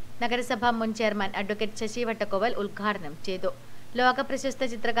നഗരസഭാ മുൻ ചെയർമാൻ അഡ്വക്കേറ്റ് ശശി വട്ടക്കോവൽ ഉദ്ഘാടനം ചെയ്തു. ലോകപ്രശസ്ത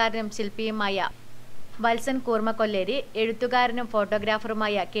ചിത്രകാരനും ശില്പിയുമായ വത്സൻ കൂർമ്മക്കൊല്ലേരി, എഴുത്തുകാരനും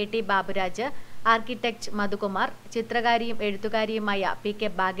ഫോട്ടോഗ്രാഫറുമായ KT Baburaj, architect Madhukumar, ചിത്രകാരിയും എഴുത്തുകാരിയുമായ PK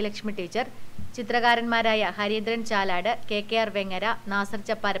Bhagyalakshmi teacher, ചിത്രകാരന്മാരായ Harindran Chalad, KKR Vengara, Nasar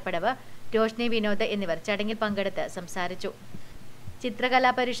Chapparapadavu, Roshni Vinod എന്നിവർ ചടങ്ങിൽ പങ്കെടുത്ത് സംസാരിച്ചു.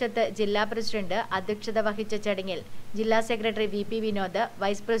 ചിത്രകലാ പരിഷത്ത് ജില്ലാ പ്രസിഡന്റ് അധ്യക്ഷത വഹിച്ച ചടങ്ങിൽ ജില്ലാ secretary VP Vinod,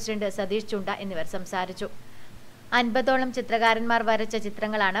 vice president Satheesh ചുണ്ട എന്നിവർ സംസാരിച്ചു. 50ഓളം ചിത്രകാരന്മാർ വരച്ച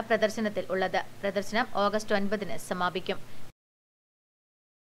ചിത്രങ്ങളാണ് പ്രദർശനത്തിൽ ഉള്ളത്. പ്രദർശനം ഓഗസ്റ്റ് 9-ന് സമാപിക്കും.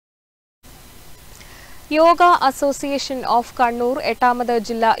 യോഗ അസോസിയേഷൻ ഓഫ് കണ്ണൂർ 8ാമത്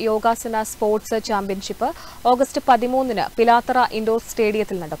ജില്ലാ യോഗാസന sports championship August 13-ന് Pilathara indoor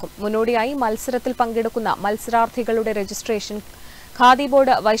സ്റ്റേഡിയത്തിൽ നടക്കും. മുന്നോടിയായി മത്സരത്തിൽ പങ്കെടുക്കുന്ന മത്സരാർത്ഥികളുടെ registration khadi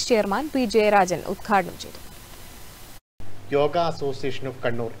board vice chairman P. Jayarajan ഉദ്ഘാടനം ചെയ്തു. യോഗ അസോസിയേഷൻ ഓഫ്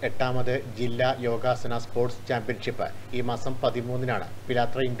കണ്ണൂർ 8ാമത് ജില്ലാ യോഗാസന സ്പോർട്സ് ചാമ്പ്യൻഷിപ്പ് ഈ മാസം 13-നാണ്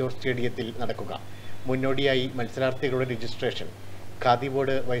പിലാത്തറ ഇൻഡോർ സ്റ്റേഡിയത്തിൽ നടക്കുക. മുന്നോടിയായി മത്സരാർത്ഥികളുടെ registration khadi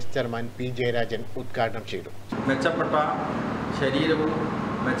board vice chairman P. Jayarajan ഉദ്ഘാടനം ചെയ്തു. മെച്ചപ്പെട്ട ശരീരവും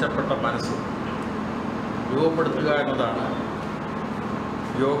മെച്ചപ്പെട്ട മനസ്സും രൂപപ്പെടുത്തുക എന്നതാണ്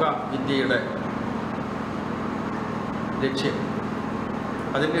യോഗ വിദ്യയുടെ ലക്ഷ്യം.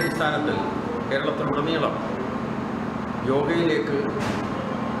 അതിൻ്റെ അടിസ്ഥാനത്തിൽ കേരളത്തിലുടനീളം യോഗയിലേക്ക്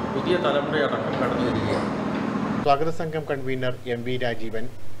പുതിയ തലമുറയടക്കം കടന്നു വരികയാണ്. സ്വാഗത സംഘം convener MV Rajeevan,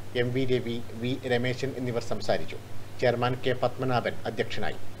 MV Ravi, V Rameshan എന്നിവർ സംസാരിച്ചു. ചെയർമാൻ കെ പത്മനാഭൻ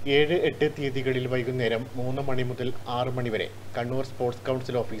അധ്യക്ഷനായി. 7-8 തീയതികളിൽ വൈകുന്നേരം 3 മണി മുതൽ 6 മണി വരെ Kannur sports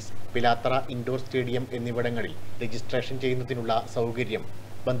council office, Pilathara indoor stadium എന്നിവിടങ്ങളിൽ രജിസ്ട്രേഷൻ ചെയ്യുന്നതിനുള്ള സൗകര്യം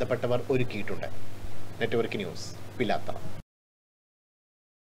ബന്ധപ്പെട്ടവർ ഒരുക്കിയിട്ടുണ്ട്. Network news, Pilathara.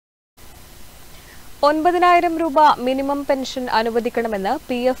 9,000 രൂപ മിനിമം പെൻഷൻ അനുവദിക്കണമെന്ന്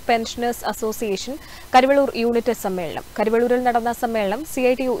PF pensioners association Karivellur unit സമ്മേളനം. കരിവെള്ളൂരിൽ നടന്ന സമ്മേളനം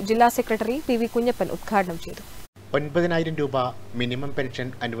CITU ജില്ലാ സെക്രട്ടറി PV കുഞ്ഞപ്പൻ ഉദ്ഘാടനം ചെയ്തു. 9,000 രൂപ മിനിമം പെൻഷൻ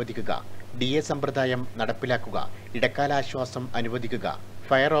അനുവദിക്കുക, DA സമ്പ്രദായം നടപ്പിലാക്കുക, ഇടക്കാലാശ്വാസം അനുവദിക്കുക,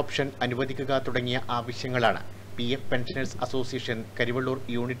 ഫയർ ഓപ്ഷൻ അനുവദിക്കുക തുടങ്ങിയ ആവശ്യങ്ങളാണ് PF pensioners association Karivellur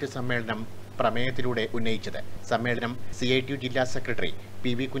unit സമ്മേളനം പ്രമേയത്തിലൂടെ ഉന്നയിച്ചത്. സമ്മേളനം CITU ജില്ലാ സെക്രട്ടറി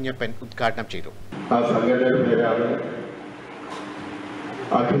PV കുഞ്ഞപ്പൻ ഉദ്ഘാടനം ചെയ്തു. ആ സംഘടനയുടെ പേരാണ്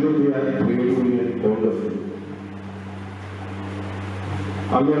അഖിലേന്ത്യാ ട്രേഡ് യൂണിയൻ കോൺഗ്രസ്.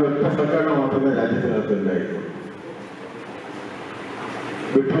 അങ്ങനെ ഒറ്റ സംഘടന മാത്രമേ രാജ്യത്തിനകത്ത് ഉണ്ടായിട്ടുള്ളൂ.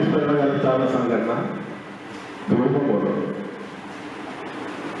 ബ്രിട്ടീഷ് ഭരണകാലത്താണ് സംഘടന രൂപം കൊണ്ടത്.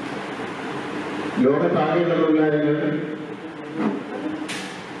 ലോകത്താകെയുള്ള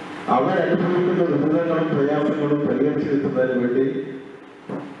അവരനുഭവിക്കുന്ന ദുരിതങ്ങളും പ്രയാസങ്ങളും പരിഹരിച്ചെടുക്കുന്നതിന് വേണ്ടി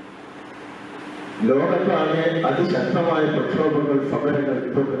ലോകത്താകെ അതിശക്തമായ പ്രക്ഷോഭങ്ങൾ, സമരങ്ങൾ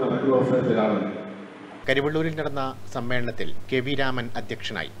ഇപ്പോൾ നടക്കുന്ന അവസരത്തിലാണ്. കരിവെള്ളൂരിൽ നടന്ന സമ്മേളനത്തിൽ KV രാമൻ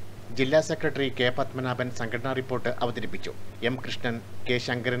അധ്യക്ഷനായി. ജില്ലാ സെക്രട്ടറി K പത്മനാഭൻ സംഘടനാ റിപ്പോർട്ട് അവതരിപ്പിച്ചു. M Krishnan, K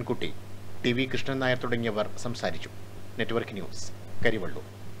Sankarankutty, TV Krishnan Nair തുടങ്ങിയവർ സംസാരിച്ചു. Network news, Karivellur.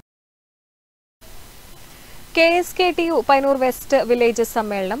 KSKTU Payyanur west village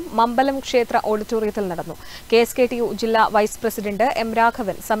സമ്മേളനം മമ്പലം ക്ഷേത്ര ഓഡിറ്റോറിയത്തിൽ നടന്നു. KSKTU ജില്ലാ വൈസ് പ്രസിഡന്റ് M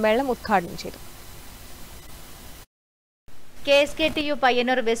രാഘവൻ സമ്മേളനം ഉദ്ഘാടനം ചെയ്തു. KSKTU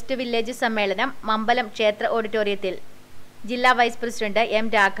പയ്യന്നൂർ വെസ്റ്റ് വില്ലേജ് സമ്മേളനം മമ്പലം ക്ഷേത്ര ഓഡിറ്റോറിയത്തിൽ ജില്ലാ വൈസ് പ്രസിഡന്റ് M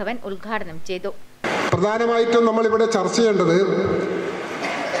രാഘവൻ ഉദ്ഘാടനം ചെയ്തു. പ്രധാനമായിട്ടും നമ്മളിവിടെ ചർച്ച ചെയ്യേണ്ടത്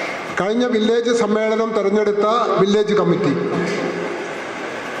കഴിഞ്ഞ വില്ലേജ് സമ്മേളനം തെരഞ്ഞെടുത്ത വില്ലേജ് കമ്മിറ്റി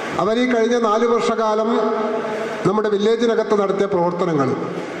അവർ ഈ കഴിഞ്ഞ 4 വർഷക്കാലം നമ്മുടെ വില്ലേജിനകത്ത് നടത്തിയ പ്രവർത്തനങ്ങൾ,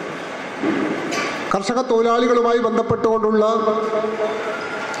 കർഷക തൊഴിലാളികളുമായി ബന്ധപ്പെട്ടുകൊണ്ടുള്ള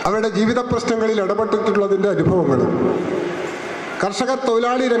അവരുടെ ജീവിത പ്രശ്നങ്ങളിൽ ഇടപെട്ടിട്ടുള്ളതിൻ്റെ അനുഭവങ്ങൾ, കർഷക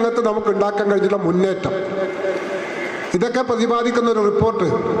തൊഴിലാളി രംഗത്ത് നമുക്ക് ഉണ്ടാക്കാൻ കഴിഞ്ഞിട്ടുള്ള മുന്നേറ്റം, ഇതൊക്കെ പ്രതിപാദിക്കുന്ന ഒരു റിപ്പോർട്ട്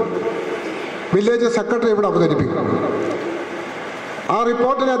വില്ലേജ് സെക്രട്ടറി ഇവിടെ അവതരിപ്പിക്കും. ആ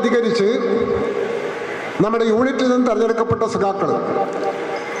റിപ്പോർട്ടിനെ അധികരിച്ച് നമ്മുടെ യൂണിറ്റിൽ നിന്ന് തെരഞ്ഞെടുക്കപ്പെട്ട സഖാക്കൾ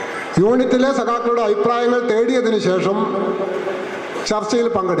യൂണിറ്റിലെ സഖാക്കളുടെ അഭിപ്രായങ്ങൾ തേടിയതിനു ശേഷം ചർച്ചയിൽ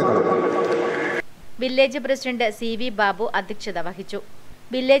പങ്കെടുക്കണം. വില്ലേജ് പ്രസിഡന്റ് CV ബാബു അധ്യക്ഷത വഹിച്ചു.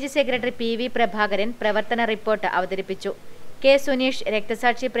 വില്ലേജ് സെക്രട്ടറി PV പ്രഭാകരൻ പ്രവർത്തന റിപ്പോർട്ട് അവതരിപ്പിച്ചു. K സുനീഷ്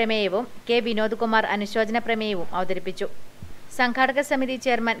രക്തസാക്ഷി പ്രമേയവും K വിനോദ് കുമാർ അനുശോചന പ്രമേയവും അവതരിപ്പിച്ചു. സംഘാടക സമിതി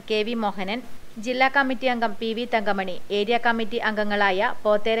ചെയർമാൻ KV മോഹനൻ, ജില്ലാ കമ്മിറ്റി അംഗം PV തങ്കമണി, ഏരിയ കമ്മിറ്റി അംഗങ്ങളായ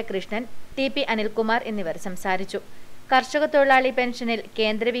പോത്തേര കൃഷ്ണൻ, TP അനിൽകുമാർ എന്നിവർ സംസാരിച്ചു. കർഷക തൊഴിലാളി പെൻഷനിൽ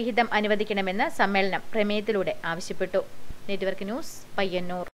കേന്ദ്രവിഹിതം അനുവദിക്കണമെന്ന് സമ്മേളനം പ്രമേയത്തിലൂടെ ആവശ്യപ്പെട്ടു. Network news,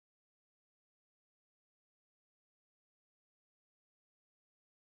 Payyanur.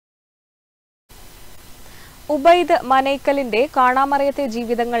 ഉബൈദ് മനൈക്കലിന്റെ കാണാമറയത്തെ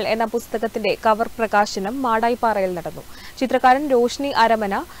ജീവിതങ്ങൾ എന്ന പുസ്തകത്തിന്റെ കവർ പ്രകാശനം മാടായിപ്പാറയിൽ നടന്നു. ചിത്രകാരൻ രോഷ്നി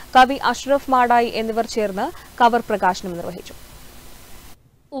അരമന, കവി അഷ്റഫ് മാടായി എന്നിവർ ചേർന്ന് കവർ പ്രകാശനം നിർവഹിച്ചു.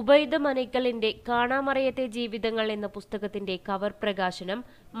 ഉബൈദ് മനൈക്കലിന്റെ കാണാമറയത്തെ ജീവിതങ്ങൾ എന്ന പുസ്തകത്തിന്റെ കവർ പ്രകാശനം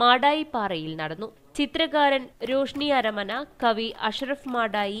മാടായിപ്പാറയിൽ നടന്നു. ചിത്രകാരൻ രോഷ്നി അരമന, കവി അഷ്റഫ്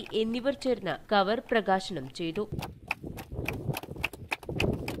മാടായി എന്നിവർ ചേർന്ന് കവർ പ്രകാശനം ചെയ്തു.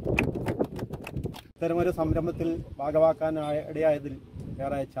 ഇത്തരമൊരു സംരംഭത്തിൽ ഭാഗമാക്കാൻ ഇടയായതിൽ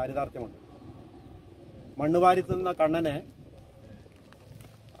ഏറെ ചാരിതാർത്ഥ്യമുണ്ട്. മണ്ണുവാരി തിന്ന കണ്ണനെ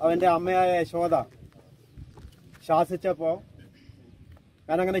അവൻ്റെ അമ്മയായ യശോദ ശാസിച്ചപ്പോൾ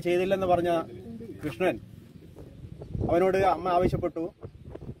ഞാനങ്ങനെ ചെയ്തില്ലെന്ന് പറഞ്ഞ കൃഷ്ണൻ അവനോട് അമ്മ ആവശ്യപ്പെട്ടു,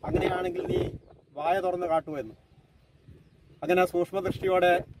 അങ്ങനെയാണെങ്കിൽ നീ വായ തുറന്ന് കാട്ടുമെന്ന്. അങ്ങനെ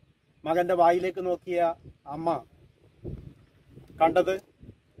സൂക്ഷ്മദൃഷ്ടിയോടെ മകൻ്റെ വായിലേക്ക് നോക്കിയ അമ്മ കണ്ടത്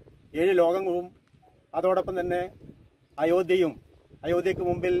 7 ലോകങ്ങളും അതോടൊപ്പം തന്നെ അയോധ്യയ്ക്ക്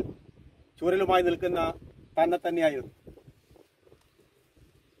മുമ്പിൽ ചൂരലുമായി നിൽക്കുന്ന തന്നെ തന്നെയായിരുന്നു.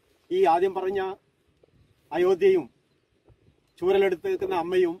 ഈ ആദ്യം പറഞ്ഞ അയോധ്യയും ചൂരലെടുത്ത് നിൽക്കുന്ന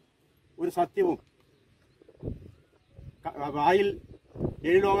അമ്മയും ഒരു സത്യവും വായിൽ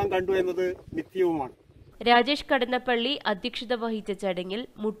 7 ലോകം കണ്ടു എന്നത് മിഥ്യവുമാണ്. രാജേഷ് കടന്നപ്പള്ളി അധ്യക്ഷത വഹിച്ച ചടങ്ങിൽ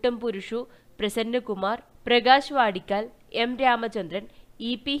Muttom Purushu, Prasannakumar, Prakash വാടിക്കാൽ, M Ramachandran,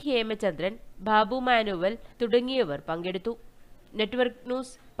 EP Hemachandran, Babu manual തുടങ്ങിയവർ പങ്കെടുത്തു. Network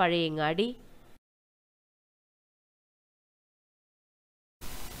news, Pazhayangadi.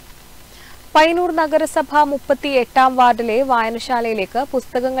 പയ്യന്നൂർ നഗരസഭ 38-ാം വാർഡിലെ വായനശാലയിലേക്ക്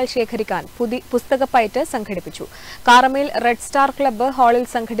പുസ്തകങ്ങൾ ശേഖരിക്കാൻ പുസ്തകപ്പയറ്റ് സംഘടിപ്പിച്ചു. കാറമേൽ റെഡ് സ്റ്റാർ ക്ലബ്ബ് ഹാളിൽ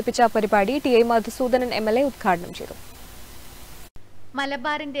സംഘടിപ്പിച്ച പരിപാടി ടി.ഐ. മധുസൂദനൻ എം.എൽ.എ. ഉദ്ഘാടനം ചെയ്തു.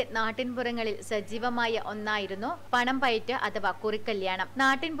 മലബാറിന്റെ നാട്ടിൻപുറങ്ങളിൽ സജീവമായ ഒന്നായിരുന്നു പണം പയറ്റ് അഥവാ കുറിക്കല്യാണം.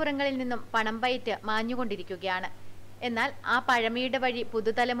 നാട്ടിൻപുറങ്ങളിൽ നിന്നും പണം പയറ്റ് മാഞ്ഞുകൊണ്ടിരിക്കുകയാണ്. എന്നാൽ ആ പഴമയുടെ വഴി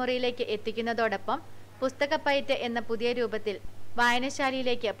പുതുതലമുറയിലേക്ക് എത്തിക്കുന്നതോടൊപ്പം പുസ്തകപ്പയറ്റ് എന്ന പുതിയ രൂപത്തിൽ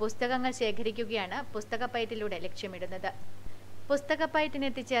വായനശാലയിലേക്ക് പുസ്തകങ്ങൾ ശേഖരിക്കുകയാണ് പുസ്തകപ്പയറ്റിലൂടെ ലക്ഷ്യമിടുന്നത്.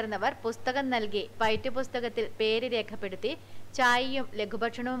 പുസ്തകപ്പയറ്റിനെത്തിച്ചേർന്നവർ പുസ്തകം നൽകി പയറ്റ് പുസ്തകത്തിൽ പേര് രേഖപ്പെടുത്തി ചായയും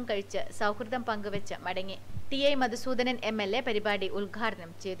ലഘുഭക്ഷണവും കഴിച്ച് സൗഹൃദം പങ്കുവെച്ച് മടങ്ങി. ടി.ഐ. മധുസൂദനൻ എം.എൽ.എ. പരിപാടി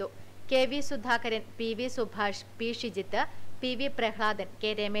ഉദ്ഘാടനം ചെയ്തു. K V. Sudhakaran, PV. Subhash, P. Shijith, PV. Prahladan,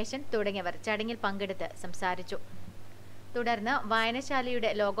 K. Rameshan തുടങ്ങിയവർ ചടങ്ങിൽ പങ്കെടുത്ത് സംസാരിച്ചു. തുടർന്ന്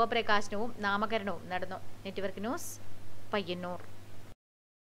വായനശാലയുടെ ലോഗോ പ്രകാശനവും നാമകരണവും നടന്നു. Network news, Payyanur.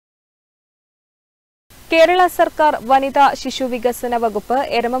 കേരള സർക്കാർ വനിതാ ശിശു വികസന വകുപ്പ്,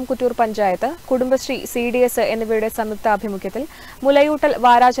 എരമംകുറ്റൂർ പഞ്ചായത്ത്, കുടുംബശ്രീ, CDS എന്നിവയുടെ സംയുക്താഭിമുഖ്യത്തിൽ മുലയൂട്ടൽ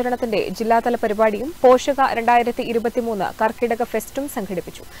വാരാചരണത്തിന്റെ ജില്ലാതല പരിപാടിയും പോഷക 2023 കർക്കിടക ഫെസ്റ്റും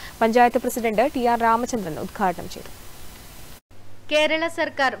സംഘടിപ്പിച്ചു. പഞ്ചായത്ത് പ്രസിഡന്റ് ടി.ആർ. രാമചന്ദ്രൻ ഉദ്ഘാടനം ചെയ്തു. കേരള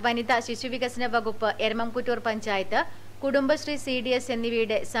സർക്കാർ വനിതാ ശിശുവികസന വകുപ്പ്, എരമംകുറ്റൂർ പഞ്ചായത്ത്, കുടുംബശ്രീ, CDS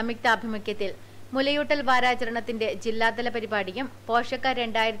എന്നിവയുടെ സംയുക്താഭിമുഖ്യത്തിൽ മുലയൂട്ടൽ വാരാചരണത്തിന്റെ ജില്ലാതല പരിപാടിയും പോഷക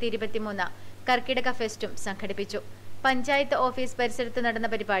 2023 കർക്കിടക ഫെസ്റ്റും സംഘടിപ്പിച്ചു. പഞ്ചായത്ത് ഓഫീസ് പരിസരത്ത് നടന്ന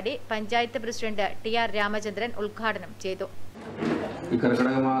പരിപാടി പഞ്ചായത്ത് പ്രസിഡന്റ് ടി.ആർ. രാമചന്ദ്രൻ ഉദ്ഘാടനം ചെയ്തു. ഈ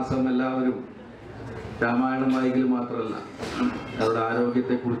കർക്കിടക മാസം എല്ലാവരും രാമായണം വായിക്കൽ മാത്രമല്ല, അവരുടെ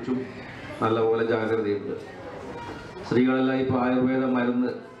ആരോഗ്യത്തെക്കുറിച്ചും നല്ലപോലെ ജാഗ്രതയുണ്ട്. സ്ത്രീകളെല്ലാം ഇപ്പോൾ ആയുർവേദ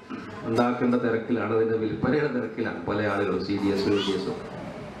മരുന്ന് ഉണ്ടാക്കേണ്ട തിരക്കിലാണ്, അതിന്റെ വിൽപ്പനയുടെ തിരക്കിലാണ് പല ആളുകളും. CDS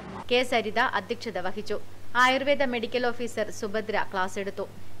K. സരിത അധ്യക്ഷത വഹിച്ചു. Ayurveda medical officer Subhadra class എടുത്തു.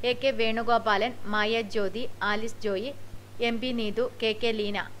 A.K. വേണുഗോപാലൻ, മായ ജ്യോതി, Alice Joy, MP Neethu, K.K.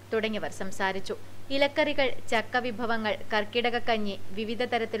 Leena തുടങ്ങിയവർ സംസാരിച്ചു. ഇലക്കറികൾ, ചക്ക വിഭവങ്ങൾ, കർക്കിടക കഞ്ഞി, വിവിധ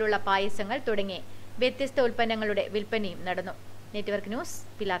തരത്തിലുള്ള പായസങ്ങൾ തുടങ്ങി വ്യത്യസ്ത ഉൽപ്പന്നങ്ങളുടെ വിൽപ്പനയും നടന്നു. നെറ്റ്വർക്ക് ന്യൂസ്,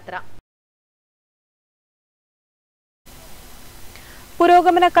 പിലാത്ര.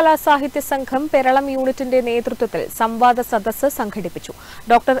 പുരോഗമന കലാസാഹിത്യ സംഘം പെരളം യൂണിറ്റിന്റെ നേതൃത്വത്തിൽ സംവാദ സദസ്സ് സംഘടിപ്പിച്ചു.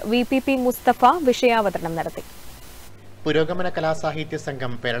 ഡോക്ടർ VPP മുസ്തഫ വിഷയാവതരണം നടത്തി. പുരോഗമന കലാസാഹിത്യ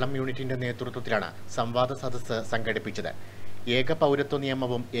സംഘം പെരളം യൂണിറ്റിന്റെ നേതൃത്വത്തിലാണ് സംവാദ സദസ്സ് സംഘടിപ്പിച്ചത്. ഏക പൗരത്വ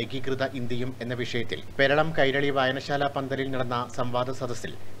നിയമവും ഏകീകൃത ഇന്ത്യയും എന്ന വിഷയത്തിൽ പെരളം കൈരളി വായനശാല പന്തലിൽ നടന്ന സംവാദ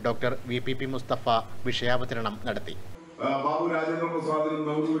സദസ്സിൽ ഡോക്ടർ VPP മുസ്തഫ വിഷയാവതരണം നടത്തി. ബാബു രാജേന്ദ്ര പ്രസാദിനും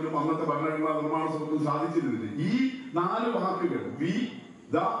നെഹ്റുവിനും അന്നത്തെ ഭരണഘടനാ നിർമ്മാണ സഭയ്ക്കും സാധിച്ചിരുന്നില്ല. ഈ 4 വാക്കുകൾ, we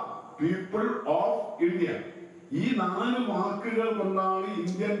the people of India, ഈ 4 വാക്കുകൾ കൊണ്ടാണ്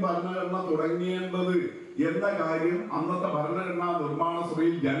ഇന്ത്യൻ ഭരണഘടന തുടങ്ങേണ്ടത് എന്ന കാര്യം അന്നത്തെ ഭരണഘടനാ നിർമ്മാണ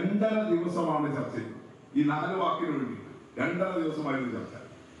സഭയിൽ 2.5 ദിവസമാണ് ചർച്ച ചെയ്തത്. ഈ 4 വാക്കിന് വേണ്ടി 2.5 ദിവസമായിരുന്നു ചർച്ച.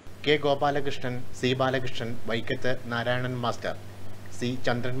 കെ. ഗോപാലകൃഷ്ണൻ, C. ബാലകൃഷ്ണൻ, വൈക്കത്ത് നാരായണൻ മാസ്റ്റർ, C.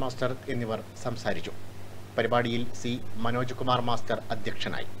 ചന്ദ്രൻ മാസ്റ്റർ എന്നിവർ സംസാരിച്ചു. പരിപാടിയിൽ C. മനോജ് കുമാർ മാസ്റ്റർ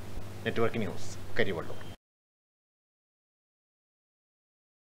അധ്യക്ഷനായി. Network news, Karivellur.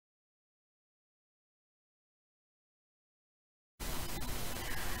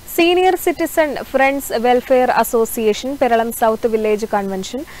 Senior citizen friends welfare association Peralam south village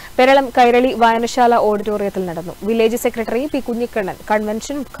convention Peralam Kairali വായനശാല ഓഡിറ്റോറിയത്തിൽ നടന്നു. Village secretary P. Kunhikannan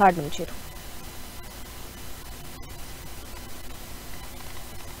convention ഉദ്ഘാടനം ചെയ്തു.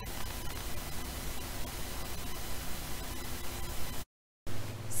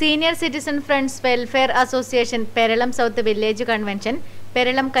 Senior citizen friends welfare association Peralam south village convention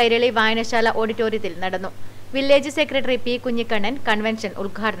Peralam Kairali വായനശാല ഓഡിറ്റോറിയത്തിൽ നടന്നു. Village secretary P. Kunhikannan convention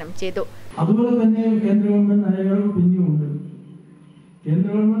ഉദ്ഘാടനം ചെയ്തു. അതുപോലെ തന്നെ കേന്ദ്ര ഗവൺമെന്റ് നയങ്ങൾ പിന്നെയുണ്ട്. കേന്ദ്ര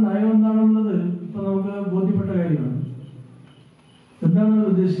ഗവൺമെന്റ് നയം എന്താണുള്ളത് ഇപ്പൊ നമുക്ക് ബോധ്യപ്പെട്ട കാര്യമാണ്. എന്താണ്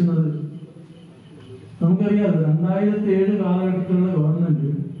ഉദ്ദേശിക്കുന്നത്? നമുക്കറിയാം 2007 കാലഘട്ടത്തിലുള്ള ഗവൺമെന്റ്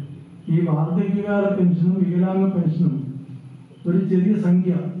ഈ വാർദ്ധക്യകാല പെൻഷനും വികലാംഗ പെൻഷനും ഒരു ചെറിയ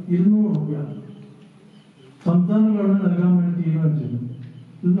സംഖ്യ 200 രൂപ സംസ്ഥാന ഗവൺമെന്റ് നൽകാൻ വേണ്ടി തീരുമാനിച്ചിരുന്നു.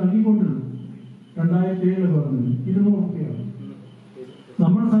 ഇത് നൽകിക്കൊണ്ടിരുന്നു. 2007 ഗവൺമെന്റ് 200 രൂപയാണ്.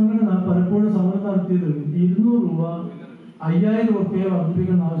 നമ്മുടെ സംഘടന പലപ്പോഴും സമരം നടത്തിയത് 200 രൂപ 5000 രൂപയെ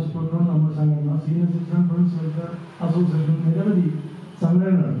വർദ്ധിപ്പിക്കാൻ ആവശ്യപ്പെട്ടുകൊണ്ട് നമ്മുടെ സംഘടന senior citizen friends welfare association നിരവധി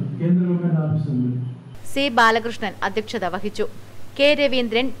സംഘടനകൾ കേന്ദ്ര ഗവൺമെന്റ് ഓഫീസുണ്ട്. C. ബാലകൃഷ്ണൻ അധ്യക്ഷത വഹിച്ചു. K.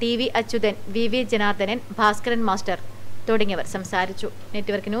 Raveendran, TV Achuthan, VV Janardhanan, Bhaskaran master തുടങ്ങിയവർ സംസാരിച്ചു.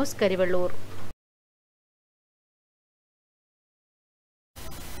 Network news, Karivellur.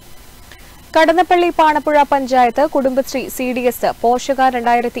 Kadannappally Panapuzha panchayat Kudumbashree CDS പോഷക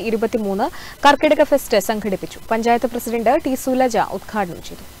 2023 കർക്കിടക ഫെസ്റ്റ് സംഘടിപ്പിച്ചു. Panchayat president T. സുലജ ഉദ്ഘാടനം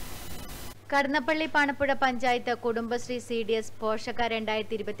ചെയ്തു. കടന്നപ്പള്ളി പാണപ്പുഴ പഞ്ചായത്ത് കുടുംബശ്രീ CDS പോഷക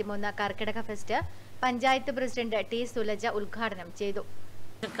 2023 കർക്കിടക fest panchayat president T Sulaja ഉദ്ഘാടനം ചെയ്തു.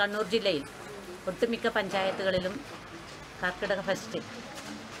 കണ്ണൂർ ജില്ലയിൽ ഒട്ടുമിക്ക പഞ്ചായത്തുകളിലും കർക്കിടക ഫെസ്റ്റ്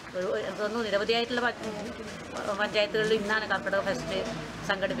നിരവധിയായിട്ടുള്ള പഞ്ചായത്തുകളിൽ ഇന്നാണ് കർക്കിടക ഫെസ്റ്റ്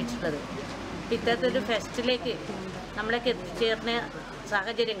സംഘടിപ്പിച്ചിട്ടുള്ളത്. ഇത്തരത്തിലൊരു ഫെസ്റ്റിലേക്ക് നമ്മളൊക്കെ എത്തിച്ചേർന്ന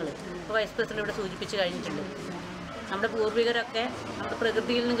സാഹചര്യങ്ങൾ ഇപ്പോൾ വൈസ് പ്രസിഡന്റ് ഇവിടെ സൂചിപ്പിച്ച് കഴിഞ്ഞിട്ടുണ്ട്. നമ്മുടെ പൂർവികരൊക്കെ നമ്മുടെ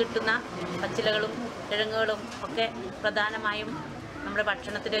പ്രകൃതിയിൽ നിന്ന് കിട്ടുന്ന പച്ചിലകളും കിഴങ്ങുകളും ഒക്കെ പ്രധാനമായും നമ്മുടെ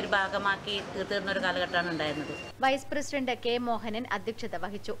ഭക്ഷണത്തിന്റെ ഒരു ഭാഗമാക്കി തീർത്തിരുന്ന ഒരു കാലഘട്ടമാണ് ഉണ്ടായിരുന്നത്. വൈസ് പ്രസിഡന്റ് കെ മോഹനൻ അധ്യക്ഷത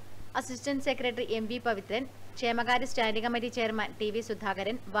വഹിച്ചു. അസിസ്റ്റന്റ് സെക്രട്ടറി MV പവിത്രൻ, ക്ഷേമകാര്യ standing committee chairman TV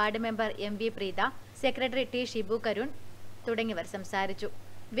Sudhakaran, ward member MV Preetha, secretary T Shibu Karun തുടങ്ങിയവർ സംസാരിച്ചു.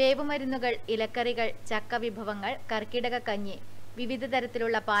 വേവുമരുന്നുകൾ, ഇലക്കറികൾ, ചക്ക വിഭവങ്ങൾ, കർക്കിടക കഞ്ഞി, വിവിധ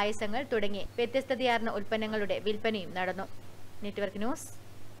തരത്തിലുള്ള പായസങ്ങൾ തുടങ്ങി വ്യത്യസ്തതയാർന്ന ഉൽപ്പന്നങ്ങളുടെ വിൽപ്പനയും നടന്നു. Network news,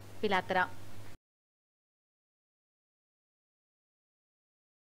 Pilathara.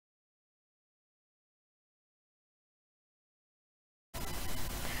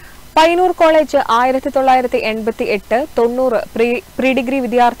 Payyanur college 1988-90 pre degree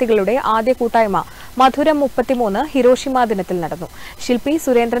വിദ്യാർത്ഥികളുടെ ആദ്യ കൂട്ടായ്മ മധുരം 33 ഹിരോഷിമ ദിനത്തിൽ നടന്നു. ശില്പി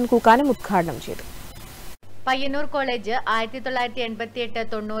സുരേന്ദ്രൻ കൂക്കാനം ഉദ്ഘാടനം ചെയ്തു. പയ്യന്നൂർ കോളേജ്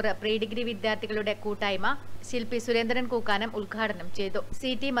 1988-90 പ്രീ ഡിഗ്രി വിദ്യാർത്ഥികളുടെ കൂട്ടായ്മ ശില്പി സുരേന്ദ്രൻ കൂക്കാനം ഉദ്ഘാടനം ചെയ്തു.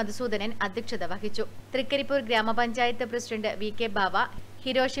 CT മധുസൂദനൻ അധ്യക്ഷത വഹിച്ചു. തൃക്കരിപ്പൂർ ഗ്രാമപഞ്ചായത്ത് പ്രസിഡന്റ് VK ബാവ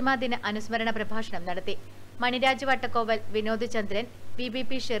ഹിരോഷിമ ദിന അനുസ്മരണ പ്രഭാഷണം നടത്തി. മണിരാജ് വട്ടക്കോവൽ, വിനോദ് ചന്ദ്രൻ,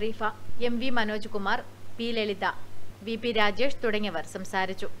 VBP Shareefa, MV Manoj Kumar, P ലളിത, VP രാജേഷ് തുടങ്ങിയവർ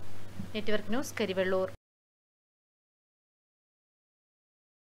സംസാരിച്ചു. Network news, Karivellur.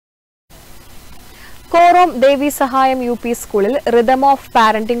 കോറോം ദേവി സഹായം UP സ്കൂളിൽ റിതം ഓഫ്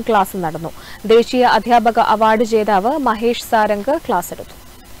പാരന്റിംഗ് ക്ലാസ് നടന്നു. ദേശീയ അധ്യാപക അവാർഡ് ജേതാവ് മഹേഷ് സാരംഗ് ക്ലാസ് എടുത്തു.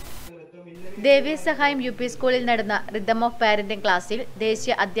 ദേവി സഹായം UP സ്കൂളിൽ നടന്ന റിതം ഓഫ് പാരന്റിംഗ് ക്ലാസ്സിൽ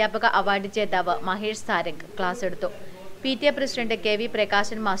ദേശീയ അധ്യാപക അവാർഡ് ജേതാവ് മഹേഷ് സാരംഗ് ക്ലാസ് എടുത്തു. PTA president KV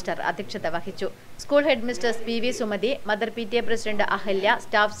Prakashan master അധ്യക്ഷത വഹിച്ചു. School head mistress PV Sumathi, mother PTA president Ahalya,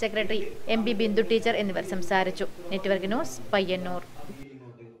 staff secretary MB Bindu teacher എന്നിവർ സംസാരിച്ചു. Network news, Payyanur.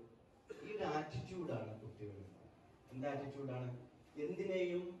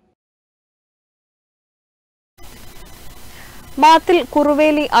 മാത്തിൽ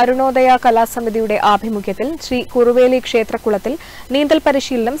കുറുവേലി അരുണോദയ കലാസമിതിയുടെ ആഭിമുഖ്യത്തിൽ ശ്രീ കുറുവേലി ക്ഷേത്രക്കുളത്തിൽ നീന്തൽ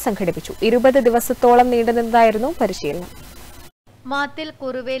പരിശീലനം സംഘടിപ്പിച്ചു. 20 ദിവസത്തോളം നീണ്ടുനിന്നതായിരുന്നു പരിശീലനം. മാത്തിൽ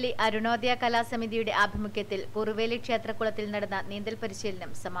കുറുവേലി അരുണോദയ കലാസമിതിയുടെ ആഭിമുഖ്യത്തിൽ കുറുവേലി ക്ഷേത്രക്കുളത്തിൽ നടന്ന നീന്തൽ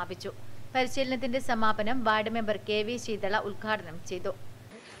പരിശീലനം സമാപിച്ചു. പരിശീലനത്തിന്റെ സമാപനം വാർഡ് മെമ്പർ KV ശീതള ഉദ്ഘാടനം ചെയ്തു.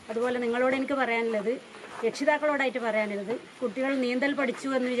 അതുപോലെ നിങ്ങളോട് എനിക്ക് പറയാനുള്ളത്, രക്ഷിതാക്കളോടായിട്ട് പറയാനുള്ളത്, കുട്ടികൾ നീന്തൽ പഠിച്ചു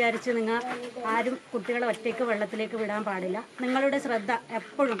എന്ന് വിചാരിച്ച് നിങ്ങൾ ആരും കുട്ടികളെ ഒറ്റയ്ക്ക് വെള്ളത്തിലേക്ക് വിടാൻ പാടില്ല. നിങ്ങളുടെ ശ്രദ്ധ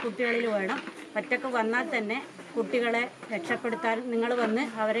എപ്പോഴും കുട്ടികളിൽ വേണം. ഒറ്റയ്ക്ക് വന്നാൽ തന്നെ കുട്ടികളെ രക്ഷപ്പെടുത്താൻ നിങ്ങൾ വന്ന്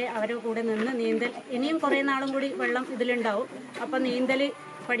അവരുടെ കൂടെ നിന്ന് നീന്തൽ, ഇനിയും കുറേ നാളും കൂടി വെള്ളം ഇതിലുണ്ടാവും. അപ്പോൾ നീന്തൽ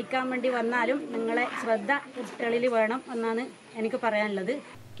പഠിക്കാൻ വേണ്ടി വന്നാലും നിങ്ങളെ ശ്രദ്ധ കുട്ടികളിൽ വേണം എന്നാണ് എനിക്ക് പറയാനുള്ളത്.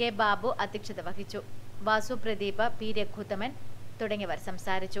 K ബാബു അധ്യക്ഷത വഹിച്ചു. വാസു പ്രദീപ്, P രഘുത്തമൻ തുടങ്ങിയവർ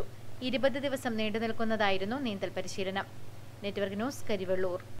സംസാരിച്ചു. 20 ദിവസം നീണ്ടു നിൽക്കുന്നതായിരുന്നു നീന്തൽ പരിശീലനം. Network news,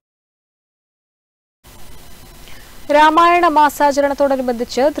 Karivellur. രാമായണ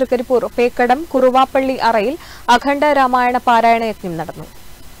മാസാചരണത്തോടനുബന്ധിച്ച് തൃക്കരിപ്പൂർ പേക്കടം കുറുവാപ്പള്ളി അറയിൽ അഖണ്ഡ രാമായണ പാരായണ യജ്ഞം നടന്നു.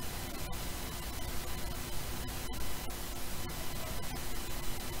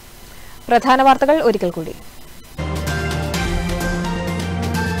 പ്രധാന വാർത്തകൾ ഒരിക്കൽ കൂടി.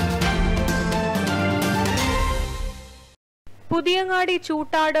 പുതിയങ്ങാടി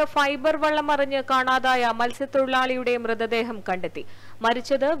ചൂട്ടാട് ഫൈബർ വള്ളം മറിഞ്ഞ് കാണാതായ മത്സ്യത്തൊഴിലാളിയുടെ മൃതദേഹം കണ്ടെത്തി.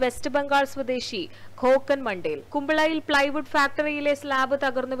 മരിച്ചത് വെസ്റ്റ് ബംഗാൾ സ്വദേശി ഖോക്കൻ മണ്ടേൽ. കുമ്പളയിൽ പ്ലൈവുഡ് ഫാക്ടറിയിലെ സ്ലാബ്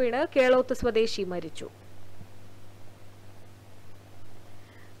തകർന്നു വീണ് കേളോത്ത് സ്വദേശി മരിച്ചു.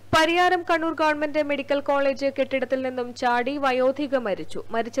 Pariyaram Kannur government medical college കെട്ടിടത്തിൽ നിന്നും ചാടി വയോധിക മരിച്ചു.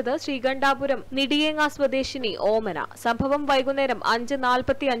 മരിച്ചത് ശ്രീകണ്ഠാപുരം നിടിയേങ്ങ സ്വദേശിനി ഓമന. സംഭവം വൈകുന്നേരം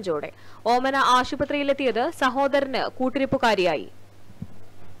 5:45 ഓമന ആശുപത്രിയിലെത്തിയത് സഹോദരന് കൂട്ടിരിപ്പുകാരിയായി.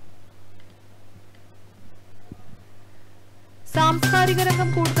 സാംസ്കാരിക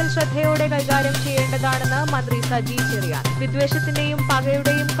രംഗം കൂടുതൽ ശ്രദ്ധയോടെ കൈകാര്യം ചെയ്യേണ്ടതാണെന്ന് മന്ത്രി സജി ചെറിയാൻ. വിദ്വേഷത്തിന്റെയും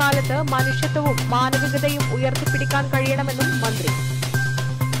പകയുടെയും കാലത്ത് മനുഷ്യത്വവും മാനവികതയും ഉയർത്തിപ്പിടിക്കാൻ കഴിയണമെന്നും മന്ത്രി.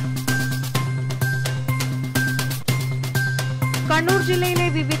 കണ്ണൂർ ജില്ലയിലെ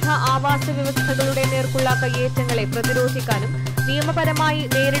വിവിധ ആവാസ വ്യവസ്ഥകളുടെ നേർക്കുള്ള കയ്യേറ്റങ്ങളെ പ്രതിരോധിക്കാനും നിയമപരമായി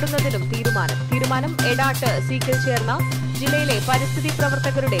നേരിടുന്നതിനും തീരുമാനം എടാട്ട് സീക്കിൽ ചേർന്ന ജില്ലയിലെ പരിസ്ഥിതി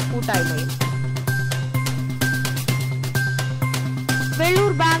പ്രവർത്തകരുടെ കൂട്ടായ്മയിൽ.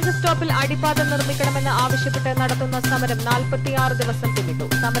 വെള്ളൂർ ബാങ്ക് സ്റ്റോപ്പിൽ അടിപ്പാത നിർമ്മിക്കണമെന്ന് ആവശ്യപ്പെട്ട് നടത്തുന്ന സമരം 46 ദിവസം പിന്നിട്ടു.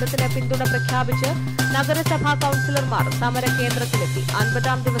 സമരത്തിന് പിന്തുണ പ്രഖ്യാപിച്ച് നഗരസഭാ കൌൺസിലർമാർ സമര കേന്ദ്രത്തിലെത്തി.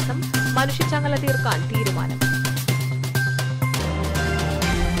 50-ാം ദിവസം മനുഷ്യച്ചങ്ങല തീർക്കാൻ തീരുമാനം.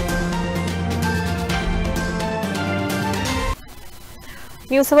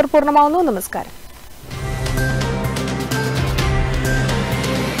 ന്യൂസ് അവർ പൂർണ്ണമാവുന്നു. നമസ്കാരം.